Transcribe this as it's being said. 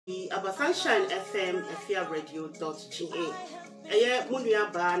Aba Sunshine FM Efia Radio.ga. Eye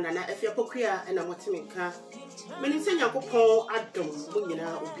munia ba na Efia Pokria na motiminka. Meni se Nyankopon adom mu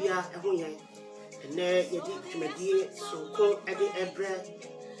nyina obia eho yen. Ene yedi dwumadie sonko ede ebre.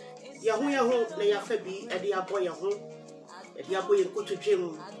 Yaho na yafa bi ede abo yaho. Ede abo ye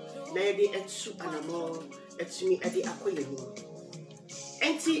kotodwem na yede etsu anamo etumi ede akoye mu.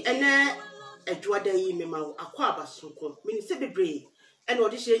 Enti ene adwada yi memawo akwa abasonko. Meni se bebre and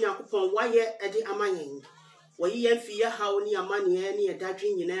what is Nyankopon waye ede amanyen wayi yemfi hawo ni amane ne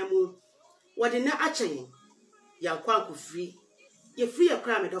yedadwen nyina mu wode na achen yankwanko free ye free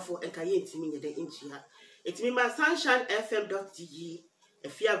akra medofo enka ye ntimi nyede intia etimi ma sunshine.fm.de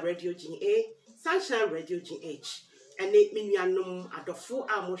Efia Radio GA Sunshine Radio GH ene menuanom adofo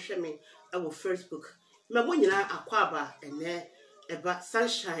a mo hwe me e Facebook me mo nyina akwaba ene eba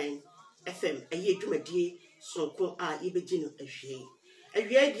Sunshine FM eye dwumadie sonko a ibegino ahwe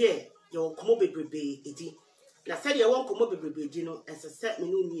Awie die yo komo bebrebe edi na said ye won komo bebrebe edi no esese me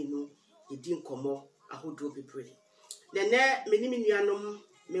no mienu edi nkomo ahodo bebrebe na meni menuanom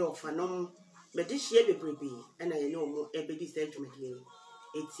me ofanom me de hie bebrebe na ye no mo ebedi se dwumadie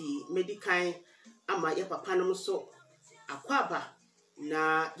eti medikan ama ye papa nom so akwaba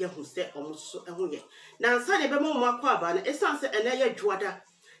na ye hu se omso eho ye na nsa ne be mo akwaba na esanse ene ye dwoada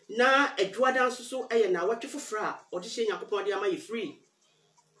na edwoada nso so eye na watwe fofora ode hie Nyankopon de ama ye free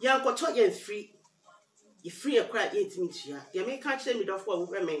Yankoto yen free ye free a cry ye timitia ye me ka kire me dofo wo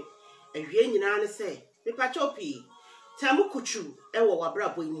hweme awie nyina ne se me pa chopi tamu kuchu ewo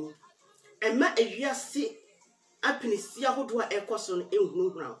wabrabo mu emma awiase apinisi ahodo a ekoso no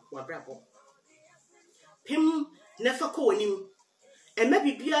ehunhura wabrabo pim nefa ko wanim emma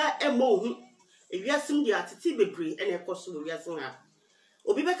bibia emma ohu awiase mu dia tete bebre ene ekoso no wiase ha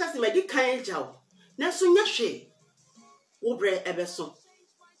obi beka se medi kan jaw na so nya hwe wo bre ebeso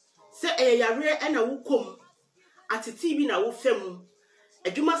se yare ena wukom atiti bi na wo fam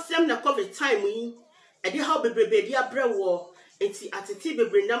adwuma sem na covid time yi edi how bebrebe di abrewo enti atiti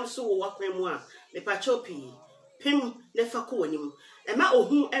bebre nam so wo wakwan mu a me pa chopi pim nefa ko wanim ema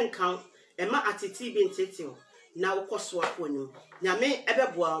ohu enkan ema atiti bi ntetew na wo koso akwanim nyame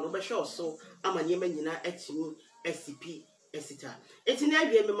ebeboa no be hwe so amanye manyina atimi SCP esita enti na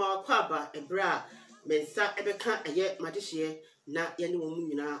awie me ma wakwa aba ebra mensa ebeka eye madehye na yene wo mu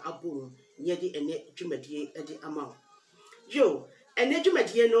nyina abom yedi ene dwumadie ede ama yo ene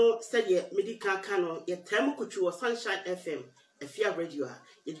dwumadie no sede medical kano ye tam kutu Sunshine FM Efia Radio a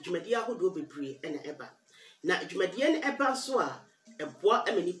ye dwumadie ahodo bebre ene eba na dwumadie ne eba so a eboa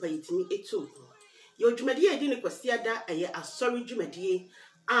amanipa yitimi etu yo dwumadie edi ne kwasiada eye asori dwumadie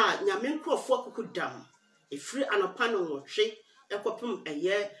a nyame nkrofo akukudam efri anopa no nwotwe ekopem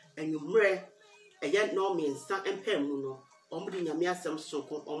eye anwumre eye no mensa empemu no omudi nyame asem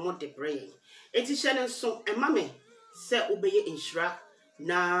sonko omode brain enti hye nso emame se obeye inshira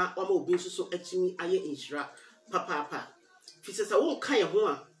na oma obi nso atimi aye inshira papa fisesa won kan ye ho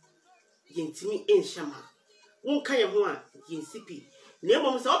a yentimi enhyama won kan ye ho a yensipi na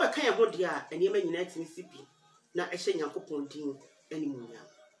emom se obeka ye ho de a enema nyina atimi sipi na ehye Nyankopon din animunya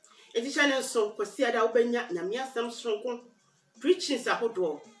enti hye nso kwasiada obenya nyame asem sonko preaching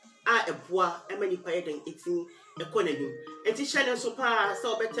sahodo a eboa emanipa yeden etimi ekonanum enti hye nso pa sa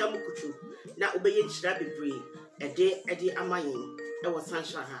obeta mu kutu na obeye nhyira bebre ede amayen ewo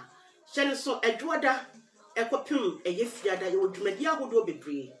Sunshine ha hye nso adwoda ekopim eye fiada ye odwumadi ahodo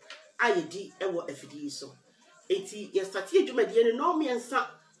bebre ayedi ewo afidi so enti ye start ye dwumadi ne no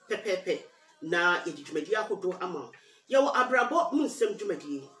miensa pepepe na ye dwumadi ahodo ama ye wo abrabo mu nsem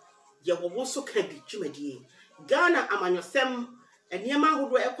dwumadi ye wo wo so ka bi dwumadi Ghana amanyosem eniema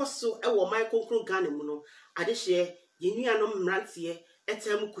ahodo ekoso ewo man konkron Ghana mu no adehye yenuanom mrantie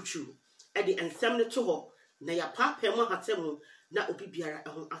etem kuchu ede ensem ne to ho na ya papa mu hatemu na obi biara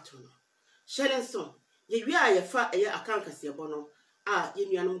ehon ato no hye nso ye wi a ye fa eye akankase ebo no a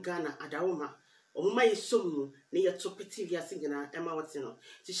yenuanom Ghana adawoma omuma yesom ne ye to peti wiase gina ema wote no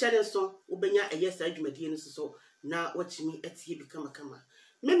ti hye nso obenya eye sa adwumadie no so na watimi atie bi kama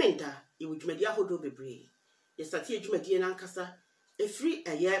memenda ye dwumadie ahodo bebre ye satie adwumadie na nkasa efri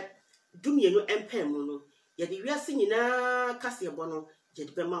eye dumienu empemu no ye de wiase nyina kase ebo no je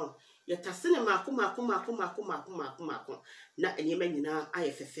de bema ye tasene mako na enyema nyina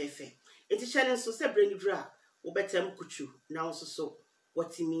aye fefefe enti hye nso se brani dura wo betem kuchu na nso so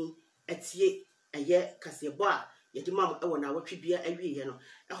watimi atie eye kase ebo a ye de mam ewo na watwe bia awie ye no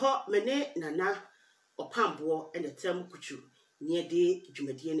eho mene nana opambo ene tem kuchu ne de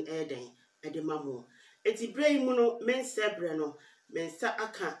dwumadie ne eden ede mamo enti brei mu no mense bre no mensa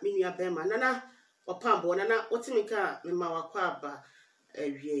aka menua bema nana opambo nana otimika mema wakwa aba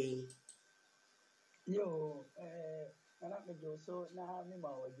awie Yo, and I'm so now me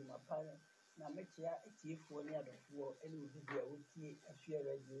ma was my parent. Now make ya a tea for near the floor and will be a witty a fear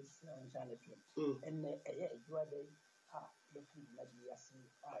radius on Channel. And a day, the food not be a sea.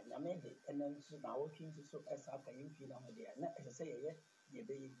 I made it, and then so now working so as after you feel on there. Not as I say, the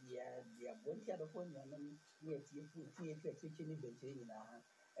baby, the one the phone, and then yet you put tea to a kitchen in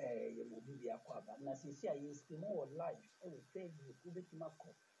you will be a quab. And as you see, I used to more life. I will pay you to be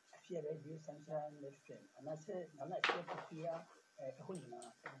Marco. Fear radio sunshine left and I said, I'm not sure to fear a honeyna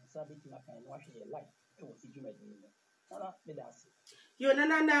and sabit my kind wash your life. It was you made me. Nana, did I say? You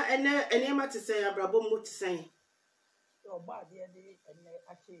nana and name to say a brabo moot saying. Oh, bad dear day, and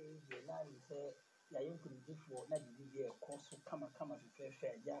actually, now you say, yeah, you could do for not be a course who come and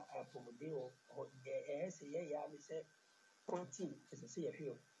fair, yeah, I pomodeo or the air say, yeah, I say, 14 is a sea of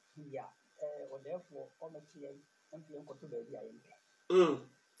you. Yeah, or therefore, all the tea and the uncle to baby I am.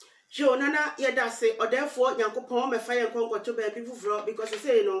 Jo nana yeda se or therefore Yankopon me fire nkonko to baby fufro because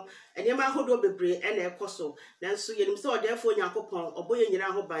say no enema hodo bebre e na ekoso nanso yenim se or therefore Yankopon oboye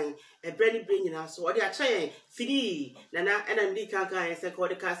nyina ho ban e bre ni bre nyina so o de acha yen firi nana ena ndi kankan se ko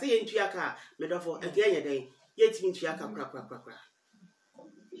de ka se yen tuaka me dofo again yeden yetimi tuaka kra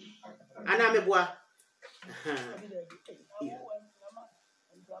ana meboa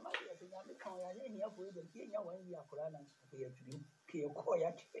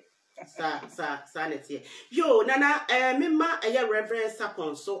Sanity. Yo, Nana, Mima, a Reverend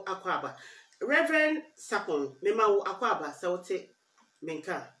Sapon, so aquaba. Reverend Sapon, Mima aquaba, so take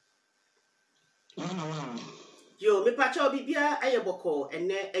Minka. Yo, me pacho bibia, a boko, and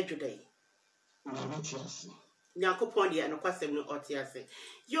ne eduday. Yanko Pondia and a question no otiase.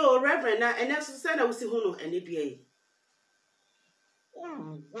 Yo, Reverend, and that's said I was see who and EBA.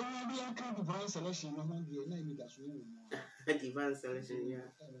 Oh, well, we are kind of divine selection. Divine selection, yeah.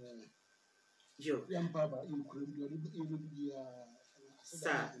 Yo, young Papa, you could be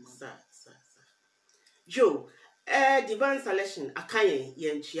Yo, divine selection, a kaye,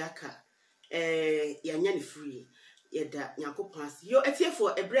 yen chiaka, yan free. Yeda Yankopans. Yo etie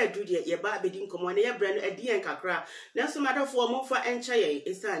for a bread do ye ba bedin komo na ye bread no adi en kakra. Na so matter for mo fa encha ye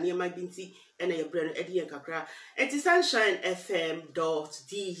esa na ye ma binti na ye bread no adi en kakra. Enti Sunshine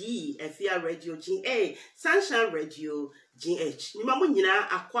FM.de Efia Radio GA Sunshine Radio GH. Ni ma mo nyina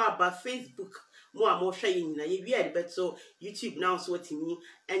akwa ba Facebook mo a mo hwe ye nyina ye wi ade beto YouTube now so watimi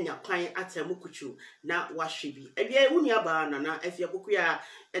enya kwan atemu kuchu na wahwe bi. Ewie wuni aba na Efia Bokuya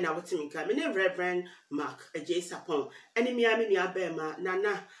na watimi ka me ne Reverend Mark J Sapon eni mi amini abema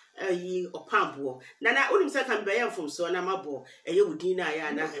nana yi opambo nana unim se kan beyan fom so na mabo eye wudin na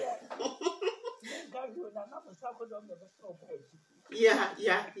ya na yeah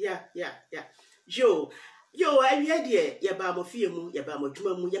yo awie de ye ba mo fie mu ye ba mo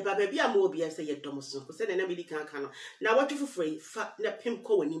dwuma mu ye ba ba bia mo obi ase ye dom so ko se na me di kan kan na watu fufure fa na pem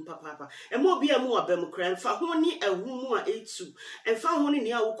ko wani papa e mo obi amu aba mu kran fa ho ni ahu mu a etu en fa ho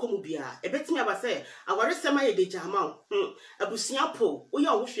ni a wo komu bia e betimi aba se aware sema ye de jama abusia po wo ye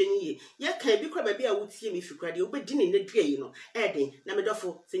wo hwe ni ye kan bi kra ba bia wo tie me fikra de obedi ni na dua yi no e den na me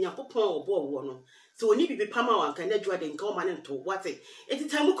dofo se Nyankopon obo wo no so oni bibi pama wanka na dua de nka o ma ne nto wate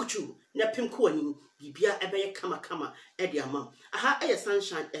etitan kuchu na pem ko wani bibia ebeye kama edi ama aha eye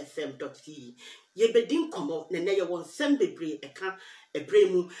Sunshine FM.de ye bedin komo na ye won sem bebre eka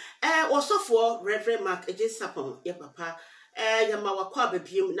ebremu osofo Reverend Mark J Sapon ye papa ye ma wakwa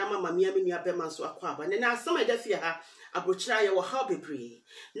babiem na mama mia me nua bema so akwa ba na asam edafia ha abrochira ye wo ha bebre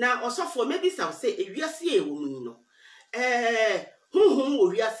na osofo maybe some say ewiase e wo mu no hunhun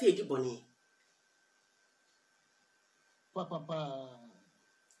wo wiase edi bone Papa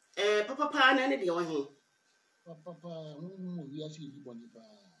na ne de wo he Papa, we are seeing Bonipa.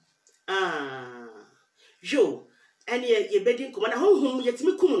 Jo, and ye bedding come on home yet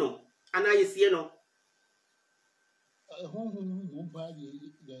me come no, and I see no. Home won't buy the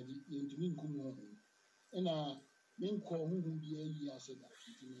intimate come and I mean call whom be a year said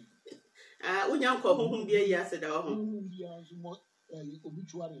that. When you call whom be a year said, whom be as more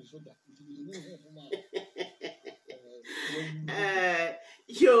obituary so that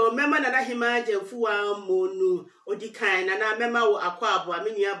yo mema na himaje fuwa monu odikan na mema wo akwabo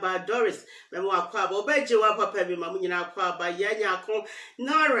amenia ba Doris mema akwabo obeje wa papa bi ma munyina akwaba yanya akon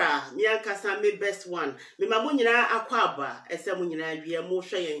Nora miankasa me best one mema munyina akwaba ese munyina wie mo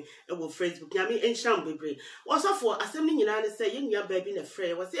hweyen e wo Facebook nyame enham bebre osofo asem ni nyina ne se yenua ba bi na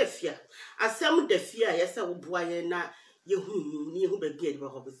frɛ wo se afia asem da fia yesa wo boa ye na yehu ni yehu ba bi e ba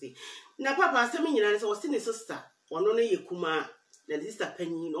hobose na papa asem nyina ne se wo se ne sister ono no yekuma na sister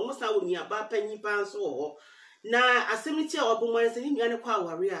panyin no almost na woni aba panyin pan so ho na asemiti a obomo ense ni nua ne kwa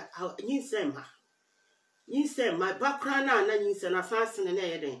aware a nyinsem ma background na nyinsem na fansen na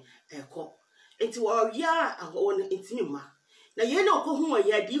yeden eko enti wo ya won intimi ma na ye na okohu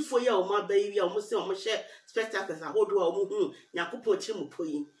ya difo ya o ma bayi ya o mo se o mo hye spectacles ahodo a o mo hu yakopɔ kire mu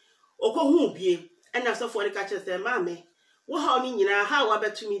poyi okohu bie na sofo ne ka kire se ma me wo ha oni nyina ha wa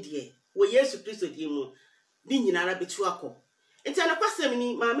betumi de wo Yesu Kristo di mu ni nyina ra betu akɔ enti na kwasem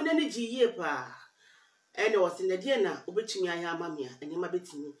ni ma me na ne ji yie pa ene wo se na de na obetumi aya amamia ene ma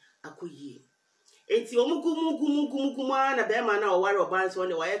betumi akoyie enti omugumu na be ma na o ware oban so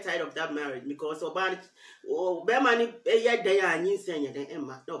ne why tired of that marriage because oban be ma ni ye dan ya nyinsen ye dan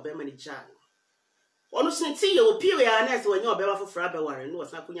emma na be ma ni cha onu snti ye opi ya na se wanya obe ma fofora be ware no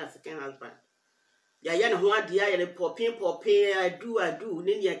wasa kunya second husband ya ne ho ade ya ne popin adu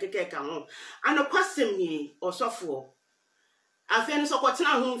ne ne keke ka ho anokwasem ni osofo afi no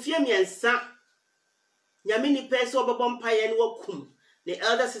sokotena ho mfie miensa nyame ni pese obebo mpaye ne wakum the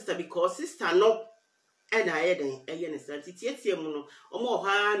elder sister because sister no and I then ne sensitive mu no omo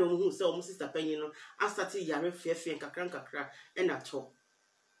ha na omu se omu sister panyin no asate yare fiefie kakra and ato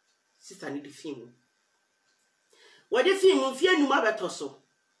sister ni de film what the film fie numa beto so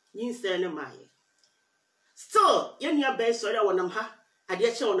nyinse ne maye still ye nua be so ya wonam ha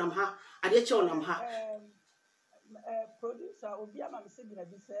ade che wonam ha producer obi ama me se bi na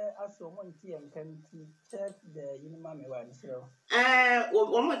bi se aso mo nti en kan ti check the yinima me wa ni so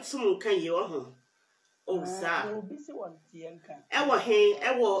wo mo tum kan ye wo ho oh sir obi se won ti en kan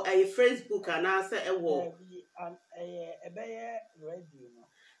ewo Facebook ana se ewo ebeye radio no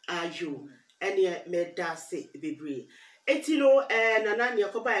ayo ene me da se bebre etino nana ne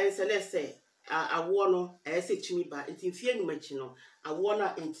koba en se le se awo no se tumi ba enti fie numachi no awo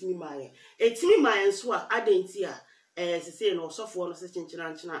na entimi maaye so a adenti a sese no sofo no se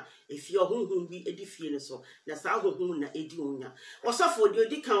chenchena efie ohunhun bi edi fie ne so na sa ohunhun na edi onya osofo de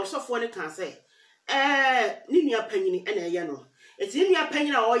odi kan osofo ne kan se ni nua panyini na eye no eti ni nua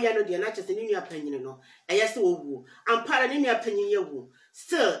panyini a oye no de na chese ni nua panyini no eye se owu ampara ni nua panyini yewu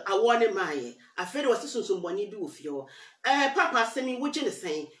still awo ne maaye afere wo sesunsun boni bi wo fie ho papa semi wo gye ne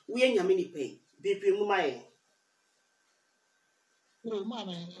sen wo ye nyame ni pe bepe mu maaye no man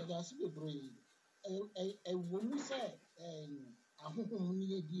that's bebre wo mu se ahohom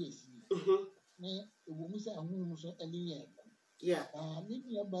ni edi esi na wo mu se ahohom so eli ye yeah ni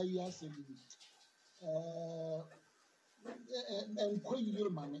nua ba yi asebi enkoyie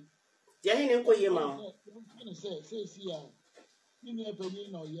mane ya hin enkoyie ma no say si a ni nua pa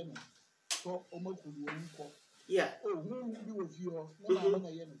ni na oye no so omakuru nko yeah hu bi wo fi ho na ma na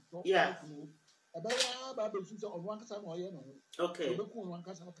ye no so yeah abaya ba be su so onwan kasa na oye no okay obeku onwan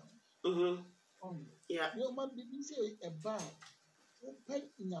kasa ka yeah no man bi say eba o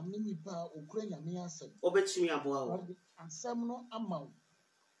pe nyame ni ba okura nyame asem obetumi aboa wo asem no amaw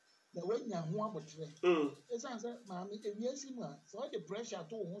na wanya ho abotre esan se maami ewiasi mu a so the pressure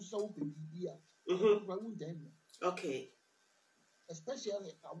to ho so be bibia ba wu dan okay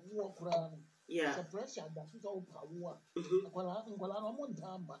especially awo kura yeah the pressure that so pa wo akwala no mo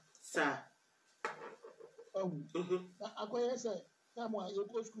ntamba sir akwaya se na mo ayo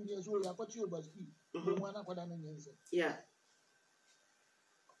ko school ni so ya kwachi over school mo na kwada na nyense yeah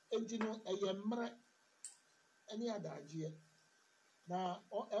entino eyemre ani adaje na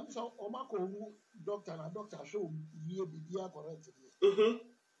emso omako hu doctor na doctor show yie bibia correct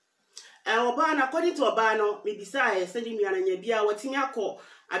oba na according to oba no me bisa say di nua na nya bia watimi akọ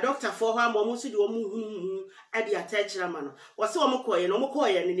a doctor for ha mo so di o mu hu e di atechira ma no wo se o mo koye no mo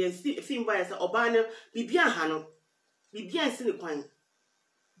koye ne film ba say oba no bibia ha no bibia nsi ne kwan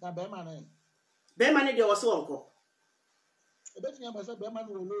na be ma ne de wo se wonko ebetumi aba say be ma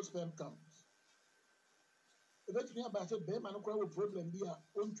no low sperm count ebetumi aba say be ma no kwa problem bi a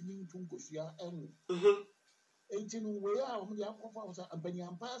ontumi ntun kosua enu enti no we a o mo de akọfa wo say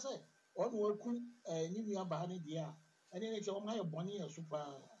ampanya mpa say onu waku ni nua ba ne de a ene ne che o ma ye boni ye so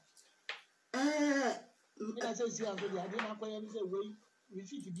pa ina say si aso de ade na kwaya ni say we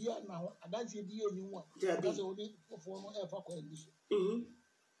receipt bi na adanse bi eni wo because o ni fofo no e fa kwa ndi so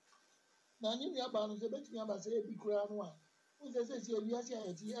na ni nua ba no say betumi aba say bi kura no a o say si wi ase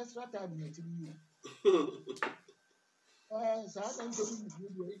a ti extra time ni ti bi sa na ndo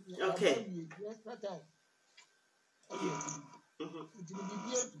bi okay extra time it's the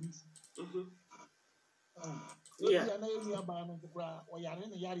BBA yeah na enu aba no kura o yare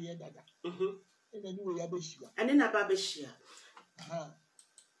na yare ye dada ina ni we ya behia ane na ba behia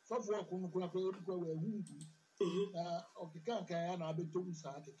so for ko kura ko ko we hu na okika kan ya na abetom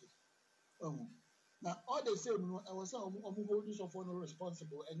sa keke na all the same no I was say omu hold so for no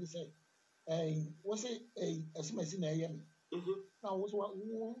responsible and he said was it a SMS in a now was what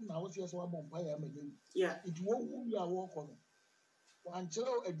now was just one bumpire. Yeah, it won't be a walk on.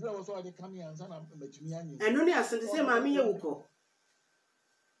 Until a draw was already coming and son of Metimiani. and only as the same Mammy Yoko.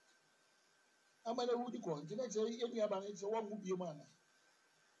 I'm a woody con. Did I say any about it? So one would be a man.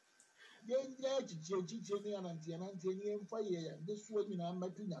 Then Jenny and Antony and fire. This woman I'm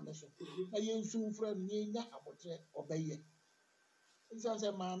making a message. I ain't soon friend near Apotre or Bay. It's as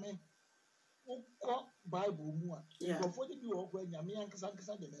a mammy. Bible more. Yeah, before you do when your man can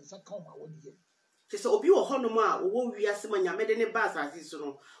come out here. So, if you are Honoma, or we are some of your medicine bass as is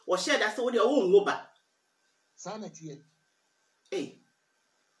so, or share that's all your own mobile. Sanity. Eh?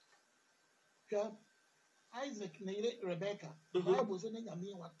 Isaac needed Rebecca. Bible said, I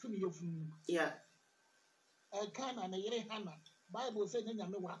mean, what 2 years from. Yeah. I can't, and I Hannah. Bible said, I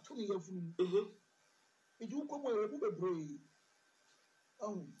know what 2 years from. If you come away with a brave.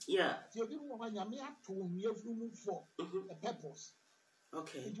 Oh, yeah. You didn't want your mere 2 years for a purpose.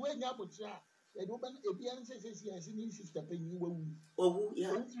 Okay. It went up with that. They don't be answers, yes, in his sister penny. Oh,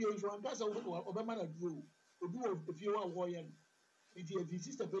 yeah. That's a little of a man of you. Do if you are warrior. If you have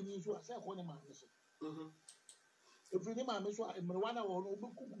sister penny, you are self one man. If you demand Miss Marijuana or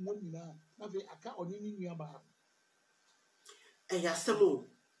woman, nothing I can't on any nearby. And yes, some more.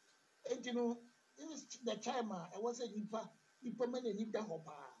 And you know, this is the time I was a nipper man and nip the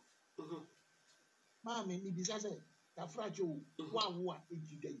hopper. Mammy, me disaster, the fragile one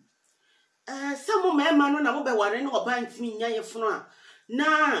today. Some man on a mobile warren or bank me near your front.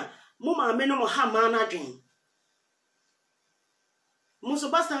 Nah, Mumma Menum Hamana dream.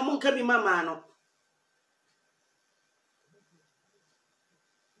 Musobasta won't carry my man.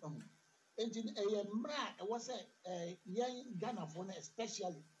 Engine a man was a young Ghana for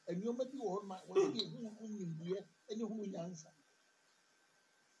especially, and you may be old man was who any who answer.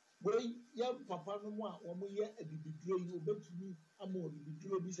 Well, young papa no more, or more yet a betrayal you bet to me. I'm more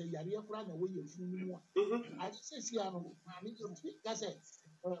betrayal be say Yaria Fran away your funeral. I say, Siano, I need to speak. That's it.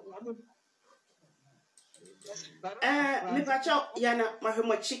 Me pacho yana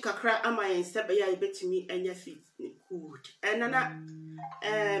mahemo chika kra ama yense be ya ibetimi enya fit good enana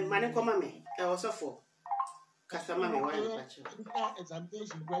mane koma me osofo kasama me wa pacho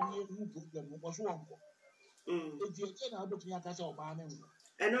examination grani mu problem was one ko e na betumi aka se oba na mu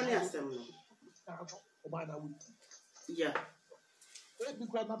eno ni asem no oba na wu yeah e bi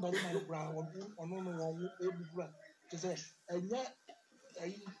kwa na bari na kra ono no won e bi kra to say enya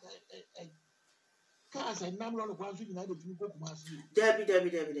cars and number of ones you know to go Debbie.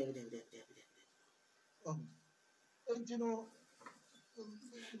 And you know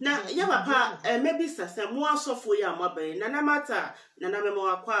now, yeah, papa, maybe some more software, ya mobile, nana matter, nana memo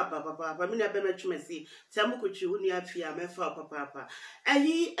aqua, papa, mina bemetrimesi, Samukuchi, unia fia, mefa, papa. And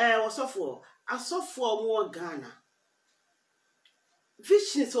he was software, a software more Ghana.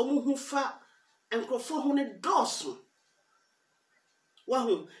 Visions or who fa and crop 400 dollars.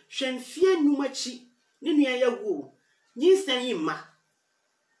 Wahoo, shen fear numachi. Nini ya wu ni sen ma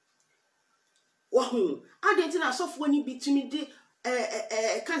wahu ade na sofo ni bitimi de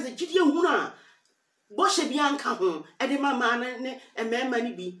kan se gidie hu na bo hye bia nka ho e de mama ne emema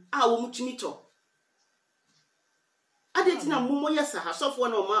ni bi a wo mutimi to ade na momo yesa ha sofo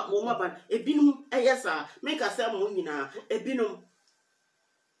na mo ban ebinum yesa make asa mo nyina ebinum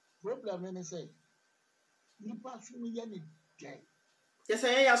problem ne say ni pa su mi ya ni dai. Yes, I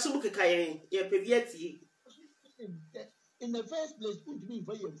am so much in the first place, put me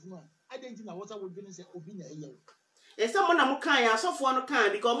for your phone. I didn't know what I was going to say. Opinion. Yes, someone I'm kind, so for no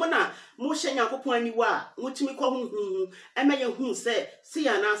kind because Mona, motion your point you are, which me call whom, and may whom say, see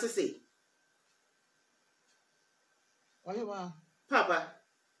an answer say. Papa,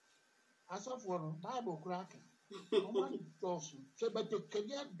 I saw for a Bible cracker. Dolphin, but the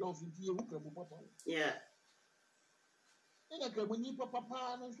career dolphin to you, yeah. When you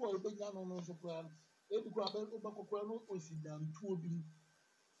papa and so big on so plan, every crab was down to be.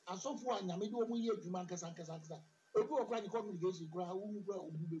 And so far, I made 1 year to Mancas and Casanta. A poor cranny communication ground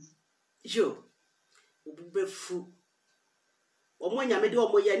will be. You be fool. Or when you made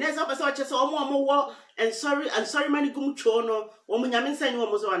 1 year, next up as such as all more and sorry, money come chono, or when you send you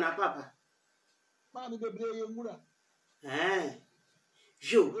almost on a papa. Mammy, the brilliant mura. Eh,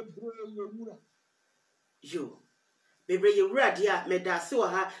 you. Baby, you read ya, medasi wa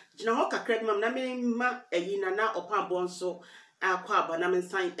ha, jina hoka crack mam na ma eyina na opa bonso akwa ba na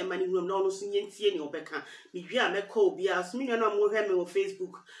mensan emani room na onu sunye ntie ni obeka mi wi a meka obi a so mi na mo hwe me wo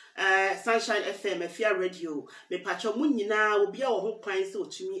Facebook Sunshine FM Afia Radio me pacho mu nyina obi a wo ho kwan se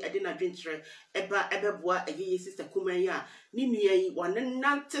otumi ade na dwenkyere eba ebeboa eyeye sister kuman ya Nini ye one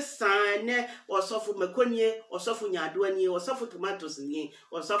nante sane or sofu makonye or sofu nyaduani or sofu tomatoes ni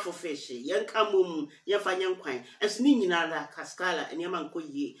or sofu fish yan kamum yan fanyan quine as nini la cascala and yaman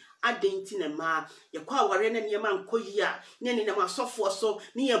koye adenti na ma ya kwa warena ni yaman koya nani na masofu so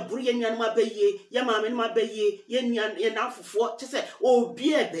ni ya buri yan ma beye yama men ma beye yan afufo chese o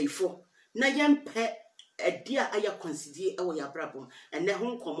bie beifo na yempe edia aya consider e wo ya brabom ene ho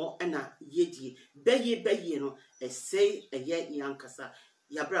nkomo na yedie beye no say eye yankasa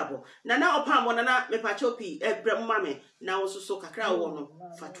ya brabo na opam wona na mepacho pi ebrem mame na wo so kakra wo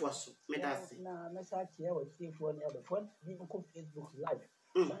no fatwa so medase na message here with tifo ne abefo bi ko Facebook live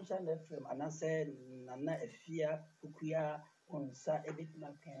sunshine FM anase na efia ukua onsa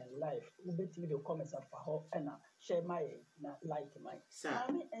editina kan live ubeti video comments afa ho na share my na like my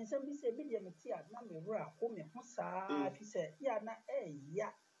mami ensem bi se bi de meti a na me wura ko me ho saa fi se ya na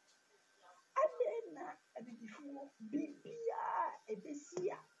ya adena abidifu bibia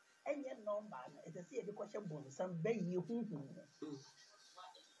ebesia enye normal na etesi e de ko hye bonsam bayi huhu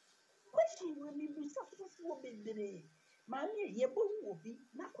kwashi we mi bi safufu bebere mami ye bo obi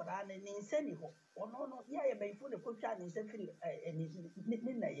na kwara na ne nsani ho ono no ya ye bayifo de kwatwa ne nsafiri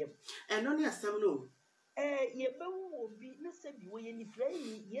ni na ye eno ne asem no ye bo obi na sabi wo ye ni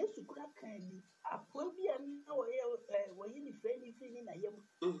frani yesu kura kan bi apo bi na wo ye ni frani fi ni na ye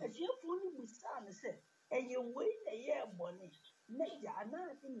afiafo ni busa ne se eye we na ye bone na ya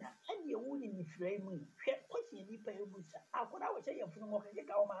na ina anye wo ni frani mu hwe kwashi ni pa ebusa akwara wo che ye funu mo ke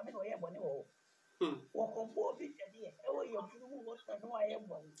ka o ma me no ye bone wo Wakombo bi tadi ewo yo funu wo ta no aye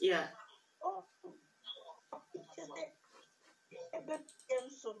bon yeah oh chese ebe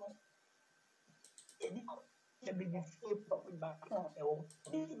enso no edi ye bi fi pop ba no ewo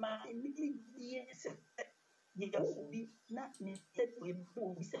bi ma mi di se ye bi na ni se we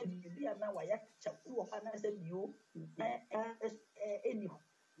bo bi se bi na wa ya cha wo pa na se bi o na eni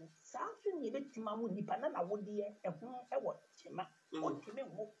safi ni betima mu nipa na wo de ehun ewo chema o timi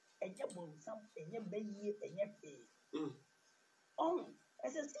wo enye bonsam enye bayi enye fe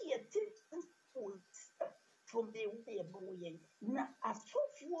as I see a thing from the way boy na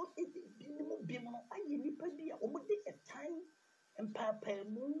asofo bimu aye nipa bia o de a time and papa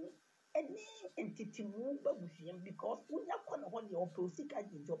mu any entity mu babufiam because unya kwana ho de opposite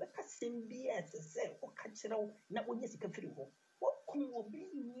agent obeka sem bia se o ka kire wo na onye sika firi ho wo kun obi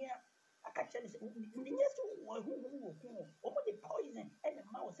nia aka kire se nya so wo hu kun o mo de poison and the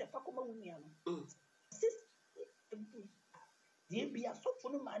mouth se fakoma wunia no die bia sofo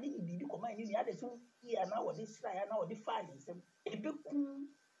no ma ni bibi ko ma ni ya de so ya na wo de sra ya na wo de fa ni sem ebekun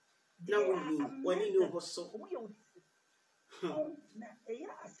na woni ni ho so na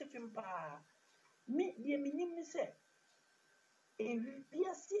eya asefim pa me die minim ni se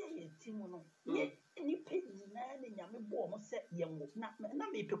bia se ye timu no ye ni pedi na ne nyame bo mo se ye wo na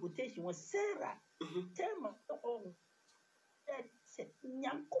me reputation was Sarah tema on se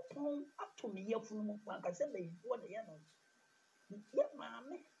nyankopon atomi ye funu mo anka se be wo de ye no ye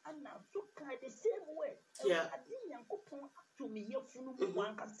mame ana so ka the same way adi nyankopon atomi ye funu mo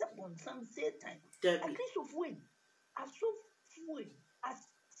anka se bon sam satan akristofuwe asofuwe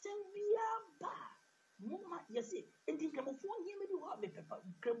asembia ba mama yesi enti kramofo nye me di ho be pepa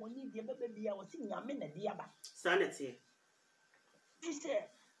kramoni die bebe bia wo si nyame na dia ba sanity dise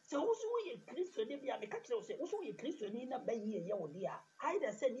so wo ye kristo de bia me ka kire wo se wo ye kristo ni na ba yi ye wo dia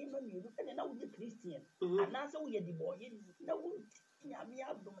haida se ni ma mi ru na wo ye christian ana se wo ye di boy na wo nyame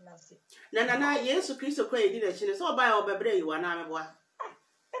adom na se na yesu kristo kwa edi na chine so ba ya obebre yi wa na meboa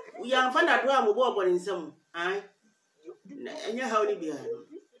ya mfa na do amobo obore nsem ai enye ha oni bia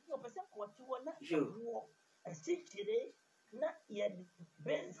no pesa ko ti wona wo asikire na ye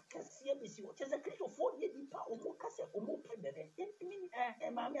benz kasia bisi wo cheza kristo fo ye di pa o mo kase o mo pe bebe mi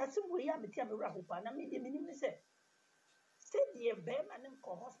ma mi asu ya me tia me ra ho pa na me ni se die be ma ne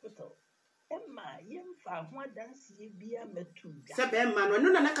ko hospital emma yemfa ho adansie bia matunda se be ma no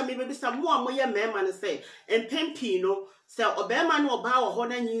na ka me be bisa mo amoye mema ne se empempi no se obema no oba wo ho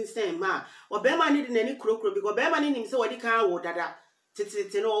na nyinsen ma obema ne de nani kurokuro bi obema ne nim se wodi kan wo dada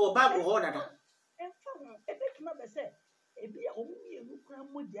tititi no oba go ho dada emfa ho ebetuma be se ebia omu yenu kran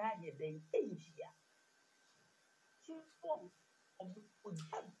mo dia ye den eyifia so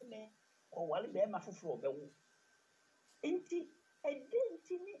me ko wale be ma foforo be wo enti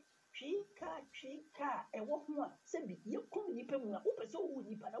edenti ni twika ewo ho a se bi ye kum nipa mu a wo pese wo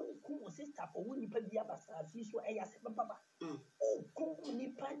nipa na wo kum wo sister ko wo nipa bi abasa fi so eya se papa o kum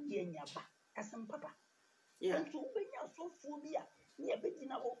nipa die nyaba asem papa enti wo benya sofo bi a ne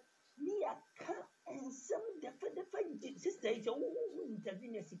ebegina wo ni aka ensem defa sister je wo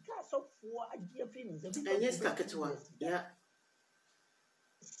intervene sika sofo agye fi ni ze bi enye staketwa ya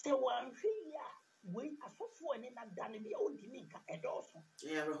se wan hwe ya we asofo ne na da ne bi odi ni nka edoso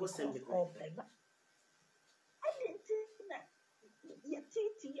Yeah, we host them. problem adenti na ye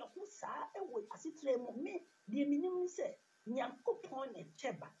titi ya ko saa ewe asetre mo me de minim se nyankopon ne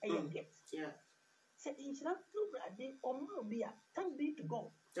cheba gift. Yeah. Say inchira tubrade omo bi a thank be to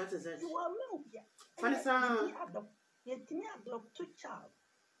God. That is it. You are me bi. Fanisa yetimi adopt to child.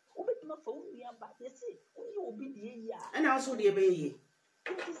 Obetuma fa unua ba yesi oyi obi de ya. And also the baby.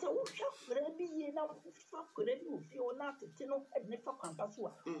 It is a wohwa bi ye na fa kore bi ofi o na tete no e ne fa kwampa so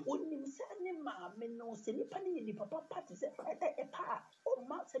a onim se ne maame no se nipa ne ni papa party se pa o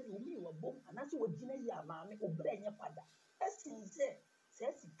ma se bi omi wo bom anase wo gina ya maame obra nya kwada esin se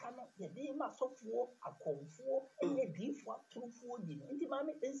sika no ye de ma sofuo akonfuo enye diifo atrofuo di no nti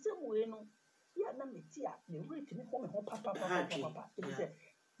maame ensem we no ya na meti a ne rate ni ho papa it is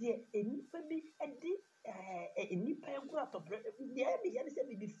ye enipa bi edi enipa egu atobre ye bi ye se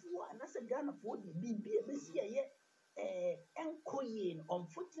before anase Ghana for di bibi e besi ye enkoye no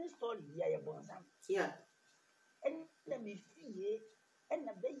unfortunate story ye bonsam yeah en na me fie en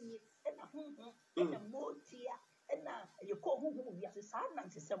na bayi en na honhom en na motia en na ye ko honhom wi ase sa na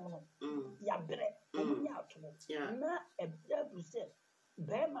nsesem no ya bre omunya ato na ebra se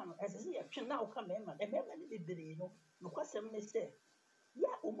bema no ese ye twe na uka mema e mema ni bebere no kwasem ne se ya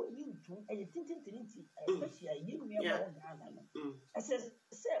omo yintu e tintintinti especially yinu ya ba Ghana no ese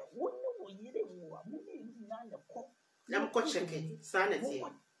se wonu wo yire wo a mo ni na ne ko na ko check it sanity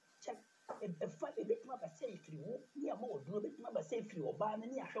check e fa e betuma ba say free wo ni ama oduro betuma ba say free oba na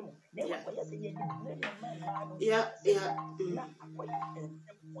ni ahwe mo na e kwa yese ye ni na ma no yeah na akoye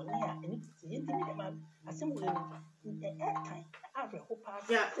oni a eni yinti ni ma asem wo ni time ahwe ho pass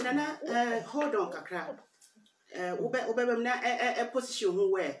yeah nana hold on kakra ubebem na position ho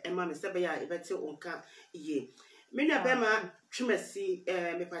where e ma me se be ya e bete onka ye me na be ma twemasi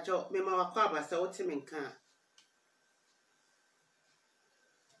me pacho me ma wakwa abasa wote me nka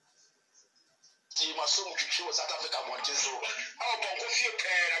ti maso mu twitwi wo South Africa mo nje so awo ponko fie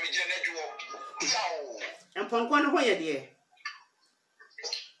na me gire na dwo yawo emponko no ho ye de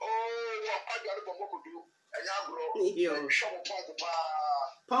wa agare ponko kudu anya agro yo show ponko pa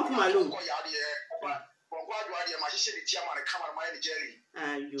ponko malu ko ya de ponko adu ade ma hihye de tia ma ne camera ma ne jerry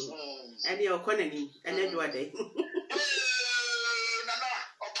ayo ene okonani ene duade nana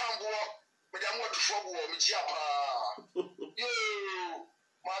opambo me da mo tufo bo me tia pa yo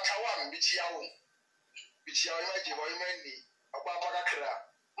ma kawan bi tia wo bitia wa je boy mani agba pakakra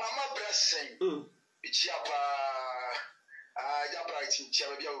mama blessing bitia pa ya bright ntia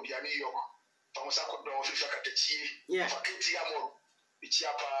ba bia obi ani yok fa musa ko do fifa katachi fakati amor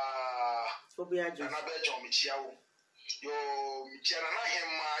bitia pa obi ajo na be jo bitia wo yo bitia na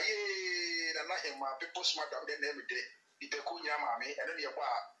hemma ye na hemma people smart am den every day ibe ko nya maame eno ne kwa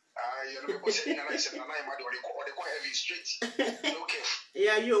you know ko se na se na hemma de ko heavy straight okay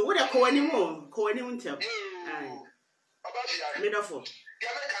yeah yo what a kowani mu ntem Abafia medofo ya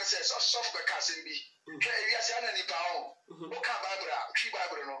me kan say soft be kasen bi ke ewia se ana nipa ho o ka bible a twi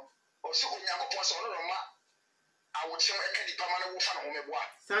bible no o se onyankopon se ono ma awotem e ka nipa ma no wo fa no meboa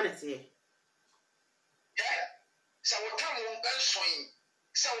sanity yeah sa wo tam wo nsoin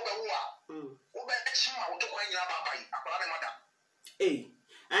sa wo be wo a wo be chima wo to kwa nyina baba yi akwa be mada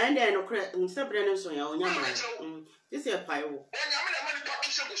and then no credit nsabre no so ya onyama this is a pie wo onyama na mani pa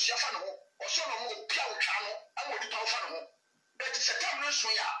to se go sia fa no ho o so no mo pia wo twa no awo di pa wo fa no ho but se tam no so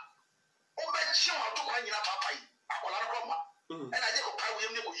ya o be chima to kwa nyina papa yi akwa la ko ma e na je ko pa wo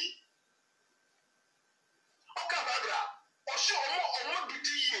yem ne ko yi o ka babra o so omo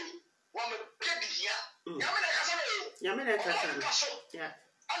bidi yi wa me pedi hia nyama na kasa no yeah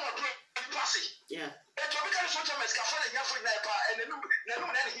ana do pasi yeah e to bi kan so to mes ka fa na nya fo na pa e na no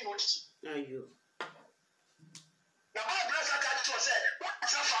na ni no titi ayo na ba bra sa ka to se wa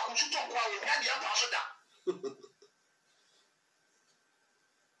tra fa ku tuto kwa wo ya dia pa so da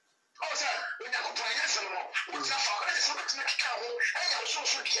o sa nya ko pa ya se no wa tra fa ko se so betina kika ho e ya so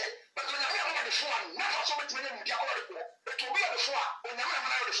so die ba to nya me ma de fo an na fa so betina nya mu dia ko de ko e to bi ya de fo a o nya me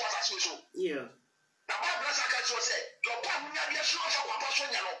na de fo sa so yeah na ba bra sa ka to se do pa mu nya dia so fa kwa pa so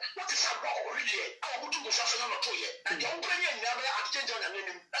nya no what is a block of really a wo tu go fa so no to ye na dia wo pra nya nya be a change on nya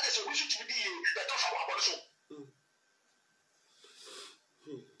nim that is we should be the to fa wa bo so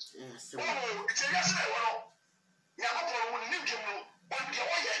yes it's a yes I want ya ko pro won ni dwem no on dia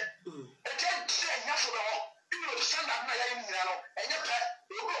wo ye e je say nya so no you know the standard na ya yin ni no enye pe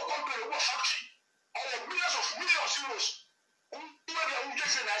e go compare go factory all millions of euros you know they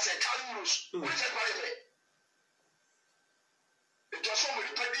just say na say euros what is that money it just so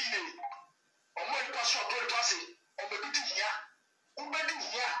many pedi ni o mo ni pass o pass o me bi ti ya Ubedi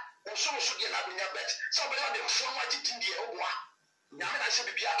here, or so should get up in your bed. Somebody on the phone, what it in the Owa. Yaman, I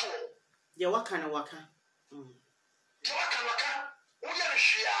should be at all. Yeah, what kind of waka? Waka, we are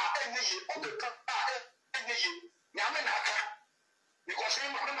share any Yamanaka. Because we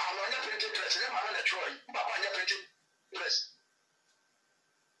are not printed dress, and I'm not a Troy, Papa printed dress.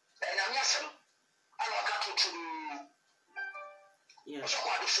 And I'm Yassam, I don't got to so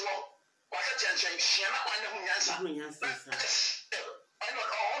quite before. What a chance, Sienna, I know Yansa. I know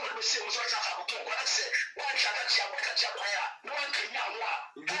all of the same sort of what I said. Why shall I tell what I tell? No one can now.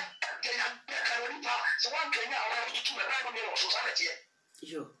 So one can now have to my Bible of society.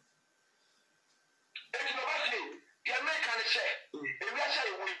 You. And you know, the American say, if we are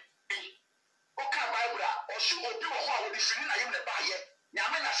saying we, okay, Bible, or so will do a while with the feeling I am the buyer.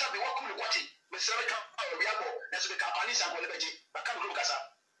 Yaman, I shall be walking with what it, Mr. Riabo, as the companies are going to be, but come look us up.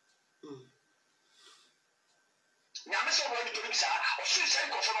 Yamisa wani to bisa o su sai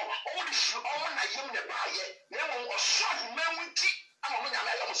ko fo no o di fu o na yem ne ba ye na mo o so hu ma wuti ama mo nyama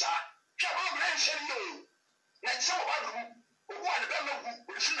ya musa hwe o bra nheri yo na tse o ba du o hu an be ma hu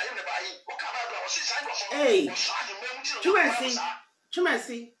o di fu na yem ne ba ye o ka ba bra o su sai ko fo o so hu ma wuti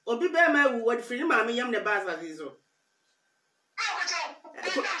Chumasi obi be ma wu o di fu ni ma me yem ne ba za zizo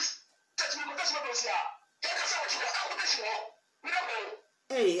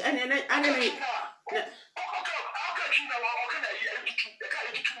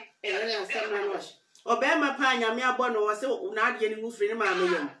Obema pa nyame abọ no wo se na ade ni wu firi ma me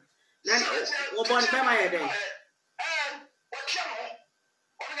yam na wo bon be ma ye den o tia no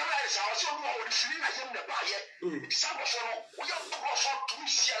o nyama ya sa o se o wo di firi na yam na ba ye sa bo so no o ya ko so tu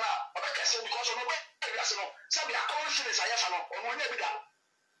sia na o be kase because no be ya se no sa bi akọ firi sa ya fa no o mo nya bi da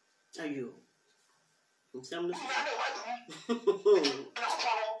ayo nsam no so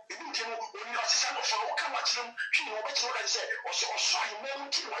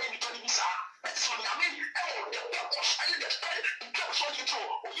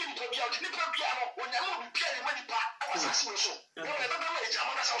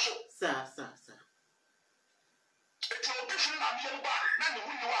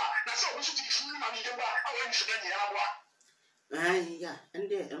I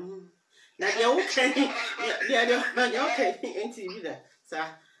mean, like you're okay. Yeah, okay. Ain't you there, sir?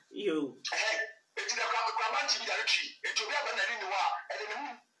 You. It's the Kramanti tree. It will be a banana in the war, and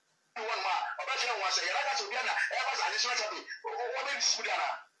then one more. About one say, I got to be an additional. What is Sudana?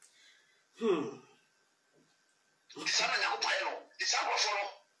 The son of Pano, the son of Fono,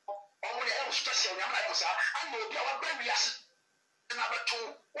 only I was special. I know you are very yes. Number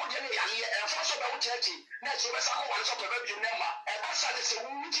two, what you here and first about 30. Next, you are once of the baby number, and that's how they say,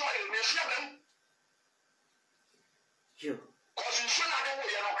 we enjoy it. You. Because you should not know,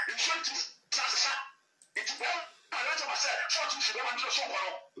 you should just it's well. I let myself, fortune should be on your soul.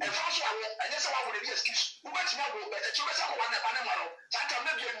 And first one, and yes, I would be excuse. Who went to know that you were someone at Panama? That can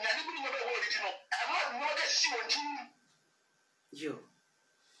maybe anybody never original. And what more does she want to you?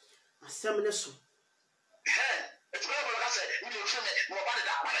 A seminar. It's very well. I said, we will film it. More about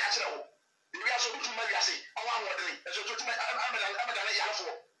that. What I said, we are so good to marry. I say, I want one thing. As you told me, I'm going to yell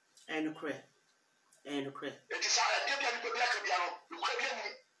for. And a crack. And a crack. It is a give you a black piano. You could be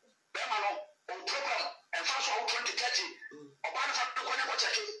a program. And first of all, 2030, or one of the one of the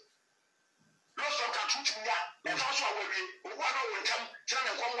lost of country to me, and first of all, one will come, turn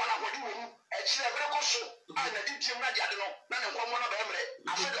and one of what you and she never goes so. I did Jim Nadiano, none of one of them.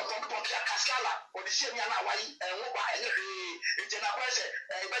 I said, I'm going to put a Cascala or the same Hawaii and Woba and it's an question.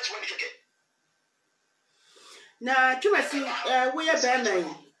 I bet you when you get. Now, Chumasi, we are Bama,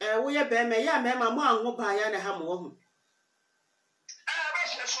 we are Bama, yeah, Mamma, one will buy and a ham woman.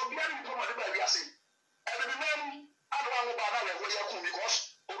 So, be able to come on the baby. And the men, I don't know about that, because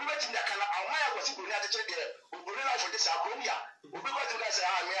we went in the canal. I was going to check there. We will not for this. We will go to that.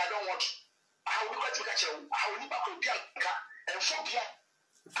 I don't want. I will go to catch you. I will need to get and phobia.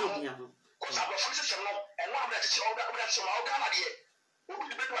 Because I was first and one that is all that so I'll come at here. We will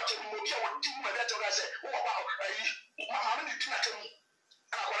be watching movie. I will do my better. I said, oh, wow, I'm going to do that.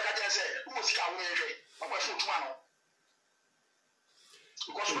 I said, who was coming? I was from tomorrow.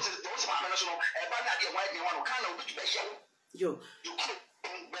 Because what is those national and by that white one kind of you could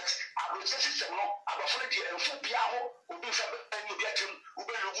but I will say system no about for the and for piano will be for you get him who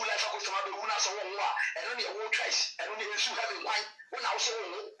be look like a customer who not so one and only a word twice and only issue having wine when I was so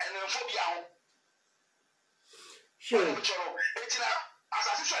and then for piano sure it's as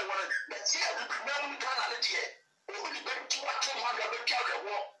I said one that here the premier can idea will be better to what 200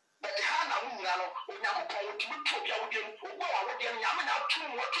 war. But the hand of Munano, when I'm going to be out again, who are again, Yaman out 2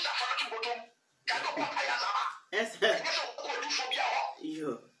 more to the front to go to Gato Payazama. Yes.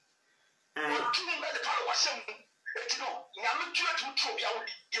 You.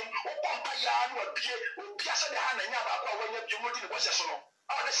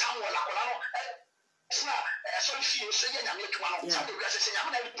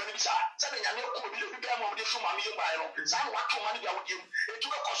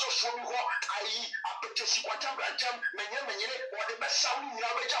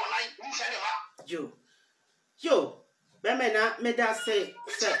 Yo, Bemena, me that say,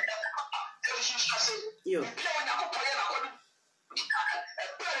 yo.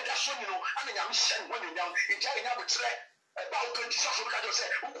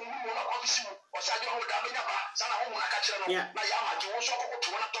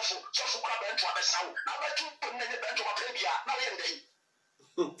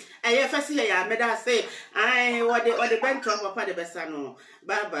 I first here, me that say, I what the bank of papa the best no.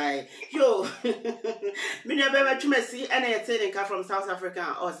 Bye bye. Yo, me never to me see any Asetena from South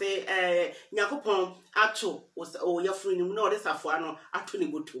Africa or say, Nyakopon ato was your friend, no, this afuano,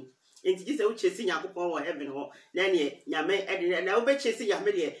 atuni butu. Nti gise wo chesi Yakopon wo heaven ho na ne nyame ede na wo be chesi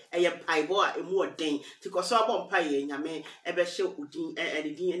nyame de eye paibo a emu oden ti koso abom paye nyame ebe hye udin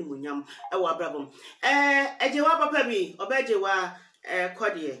edin animunyam e wo abrabom eje wa papa bi obeje wa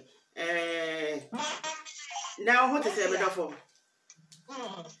kode na ho te se be dofo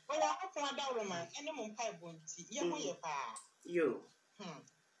oya afra da roma ene mo paibo nti ye ho ye pa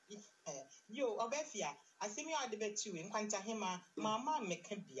yo obefia asemi ade betiwe nkwanta hema mama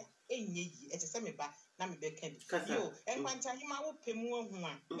meka bia enye yi etese me ba na me beka bi yo nkwanta hema wo pemu ohu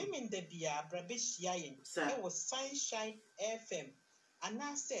a me nda bia bra be hia yen e wo Sunshine FM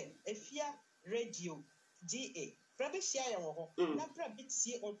anase efia radio GA bra be hia yen wo ho na bra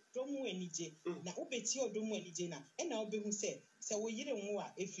betie odomu anije na wo betie odomu anije na e na wo behu se wo yire nwo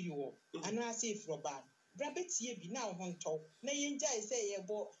a efiri wo anase efroba Brabetie bi na ho nto na yenja ese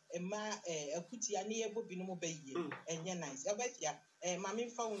yebo ema akutia na yebo bi no mo bayiye enye nice obafia mame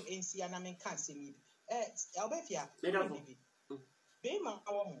fa won ensia na men kan semi obafia bi be ma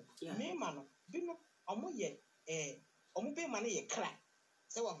awo me ma no bi no omo ye omo be ma na ye kra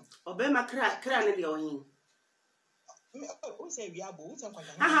se wo obe ma kra na de oyin o say we abo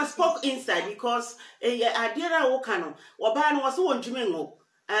I have spoke inside because adira wo kanu oba no wo so wontumi ngo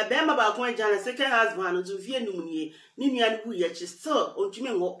Bema ba kon jana second husband to vie numnie ni nua no bu ye chi still ontumi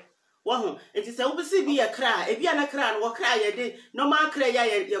ngo wo ho enti se wo bisi bi ye kra e bia na kra no wo kra ye de normal kra ya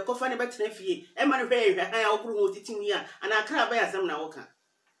ye kofa ne betena fie e ma no hwe hwe han wo buru ho titim ya ana kra ba ya sam na wo ka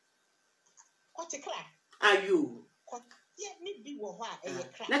kwate kra ayu ye ni bi wo ho a e ye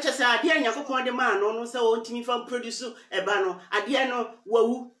kra na chese ade anyakopon de ma no se wo ntimi fa produce e ba no ade no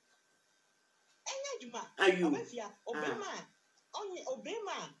wawu enya djuma ayu obafia obema onye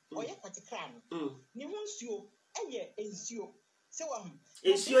obema oye kwatikra no ni ho nsuo eye ensuo se wa hu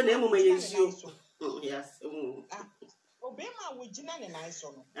ensuo na emuma ye ensuo yes obema wo gina ne nan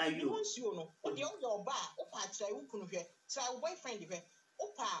so no ni ho nsuo no o de oba a o pa try wo kunu hwe try wo boyfriend hwe o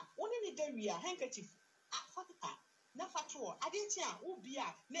pa woni ne da wi a handkerchief fa na fatro ade ti a wo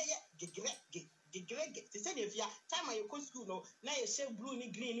bia na ye gegre te se de fia time you go school no na ye share blue ni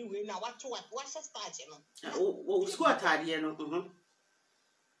green ni we na wato wa share starch no wo school atade no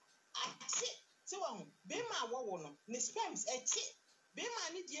se wa hu be ma wo no ni sperms echi be ma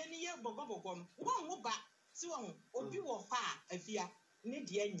ni die ni ye bogobogo no wo ba se wa hu obi wo fa afia ni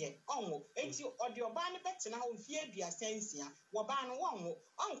die nye onwo enti odi oba ni betena ho fie dua sensia wo ba no wo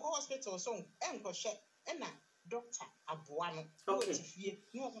onko hospital so enko hwe na doctor aboa no wo ti fie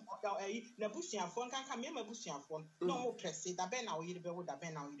no na busuafo nkanka me ma busuafo no mo presse da be na wo yire be wo da be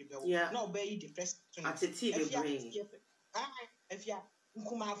na wo yire be wo na oba yi depressed to ateti be brain afia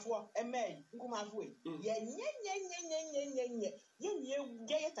nkumafo emai nkumafo ye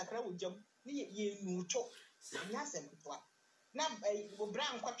nye takra wo jam ni ye nuto nya sempoa na wo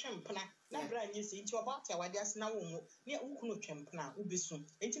bra nkwatwe mpena na bra nye se nti oba ta wade ase na wo mu ne ukunu twempena wo besu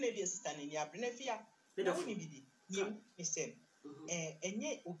enti na bi sister na ni abre na fia na wo ni bidi ni sem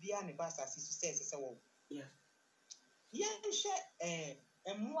enye obia ne ba asase so se wo ye hye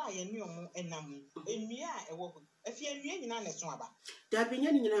emwa ye ni omo enam enua a ewo ho afia enua nyina na so aba da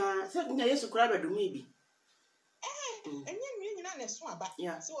benya nyina se nya Yesu kura badumi bi enye enua nyina na so aba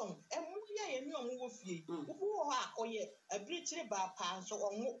so wo emwa ye ni omo wo fie wo ho a oye abirikire ba pa so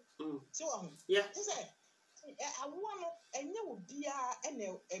onwo so wo se awo no enye obia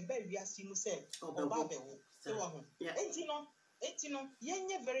ene eba wiase mu se oba bewo so wo enti no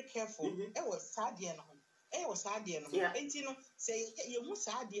yenye very careful e wo saade no saade no enti no se ye hu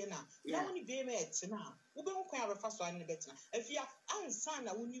saade na na woni be me etina wo be nkwan abefa so ane betena afia ansa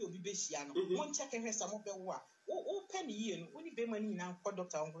na woni obi be hia no won check hwesa mo be wo a open year no woni be mani na ko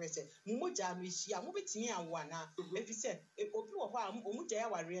doctor on say mumoja no hia mo betimi awo na efi say obi wo ho a omuja ya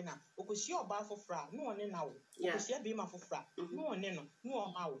ware na okohia oba fofra no one na wo okohia be ma fofra no one no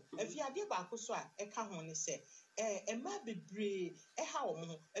o ma wo efi ade ba akoso a eka ho ne say ema bebre ha wo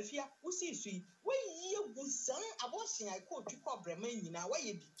mo afia wusi sui we ye gusan abortion ai ko twiko brema nyina wa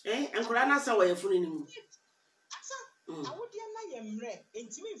ye bi enkura na sa wa ye funu ni mu asa awodie na ye mre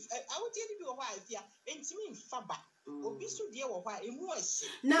entimi awodie ni bi wo ho afia entimi mfaba obi so die wo ho a emu ahye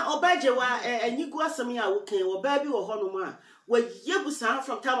na obaje wa anyigu asem ya wo kan wo ba bi wo ho no ma wa ye gusan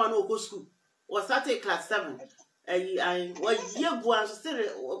from time no go school or started class 7 I wa ye gu an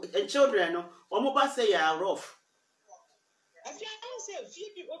still children no wo mo ba say ya rough afia I say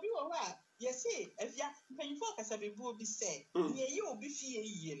fi obi wo ho a ye say afia mpanyfo akasa bebu obi say ye ye obi fie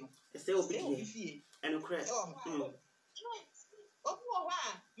yie no say obi fie and correct obi wo ho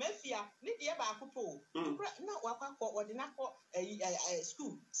a mafia ne de ba akopo na wakakọ wode na kọ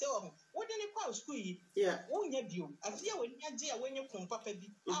school say wo de ne kwa school yi wo nya bio afia woni age a wonye kon papa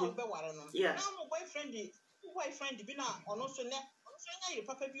bi a wo be ware no na mo boyfriend bi na ono so nya ye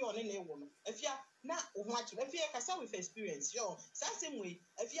papa bi one na ewo no afia na wo ho ache afia kasa with experience yo sa semwe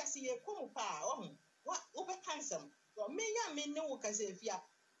afia se ye kom pa wo be cancel me ne wo kasa afia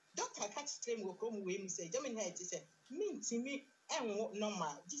doctor catch stream wo kom we mi say jamin ha ti say me enwo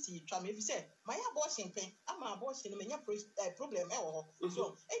normal disi twa me fi say my abortion pen ama abortion me nya problem e wo ho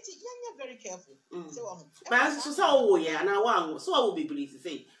so enti nya very careful so but so wo ye na wa anwo so wo be believe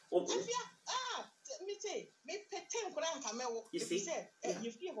say afia me say me peten kura nka me wo fi say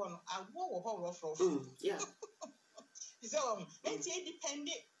you feel ho no awo wo ho rough yeah so enti it depend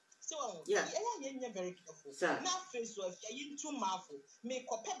so nya very careful na face so afia you too maful me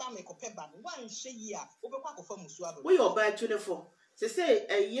kopeba wan hye yi a wo be kwa kofa musu ado we your bad 24 say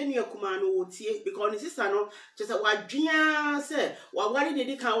ye ne akuma no wotie because sister no just wadwea say waware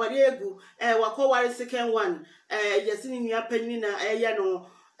de kan ware egu wakọ second one yesini nua panyi na ye no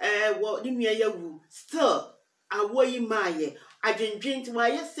wo ni nua yawu still awoyi maaye adwendwen ti wa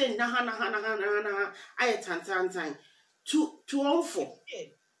ye say na ha aye tantantan to onfo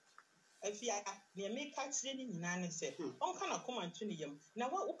afia ne me ka kire ni nyina ne se onka na koma ntu ne yam na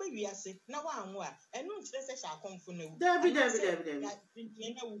wa wo ba wiase na wa anwo a enu ntire se sha akonfo na wu David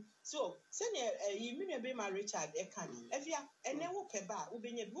so se ne yi me be ma Richard e kan afia ene wo pe ba wo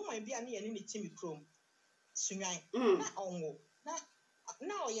benya bi wo man bia ne ye ne timi krom sunwan na onwo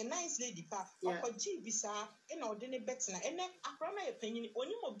na o ye nice lady pa okoji bisa e na ode ne betina ene akrama ye panyin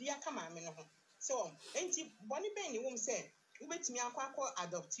oni mo bia ka ma me no ho so enti boni ben ne wo se ubetimi akwa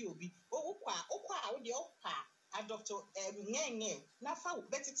adopti obi okwa wo de okwa adopt nyenye na fa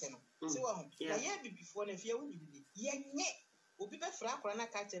betete no se wo ho na ye bibifo na fie wo bibi ye nye obi be fra akora na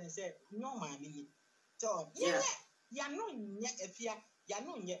ka tene se nyo ma ni so ya no nye afia ya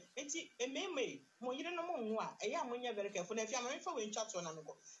no nye enti ememe mo yire no mo nwo a eya mo nye very careful na afia ma fa we ntwato na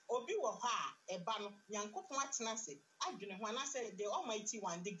meko obi wo ha eba no nyankopon atena se adwene ho na say the almighty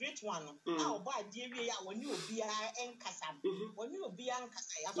one the great one na oba ade wie ya woni obi a enkasa woni obi a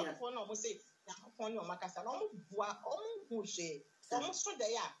nkasa ya so na mo say nyankopon ne o makasa na o bua o hu hwe o mo so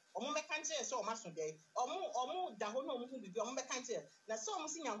de ya o mo meka nche se o ma so de o mo da ho na o mo hu bibi o mo meka nche na so o mo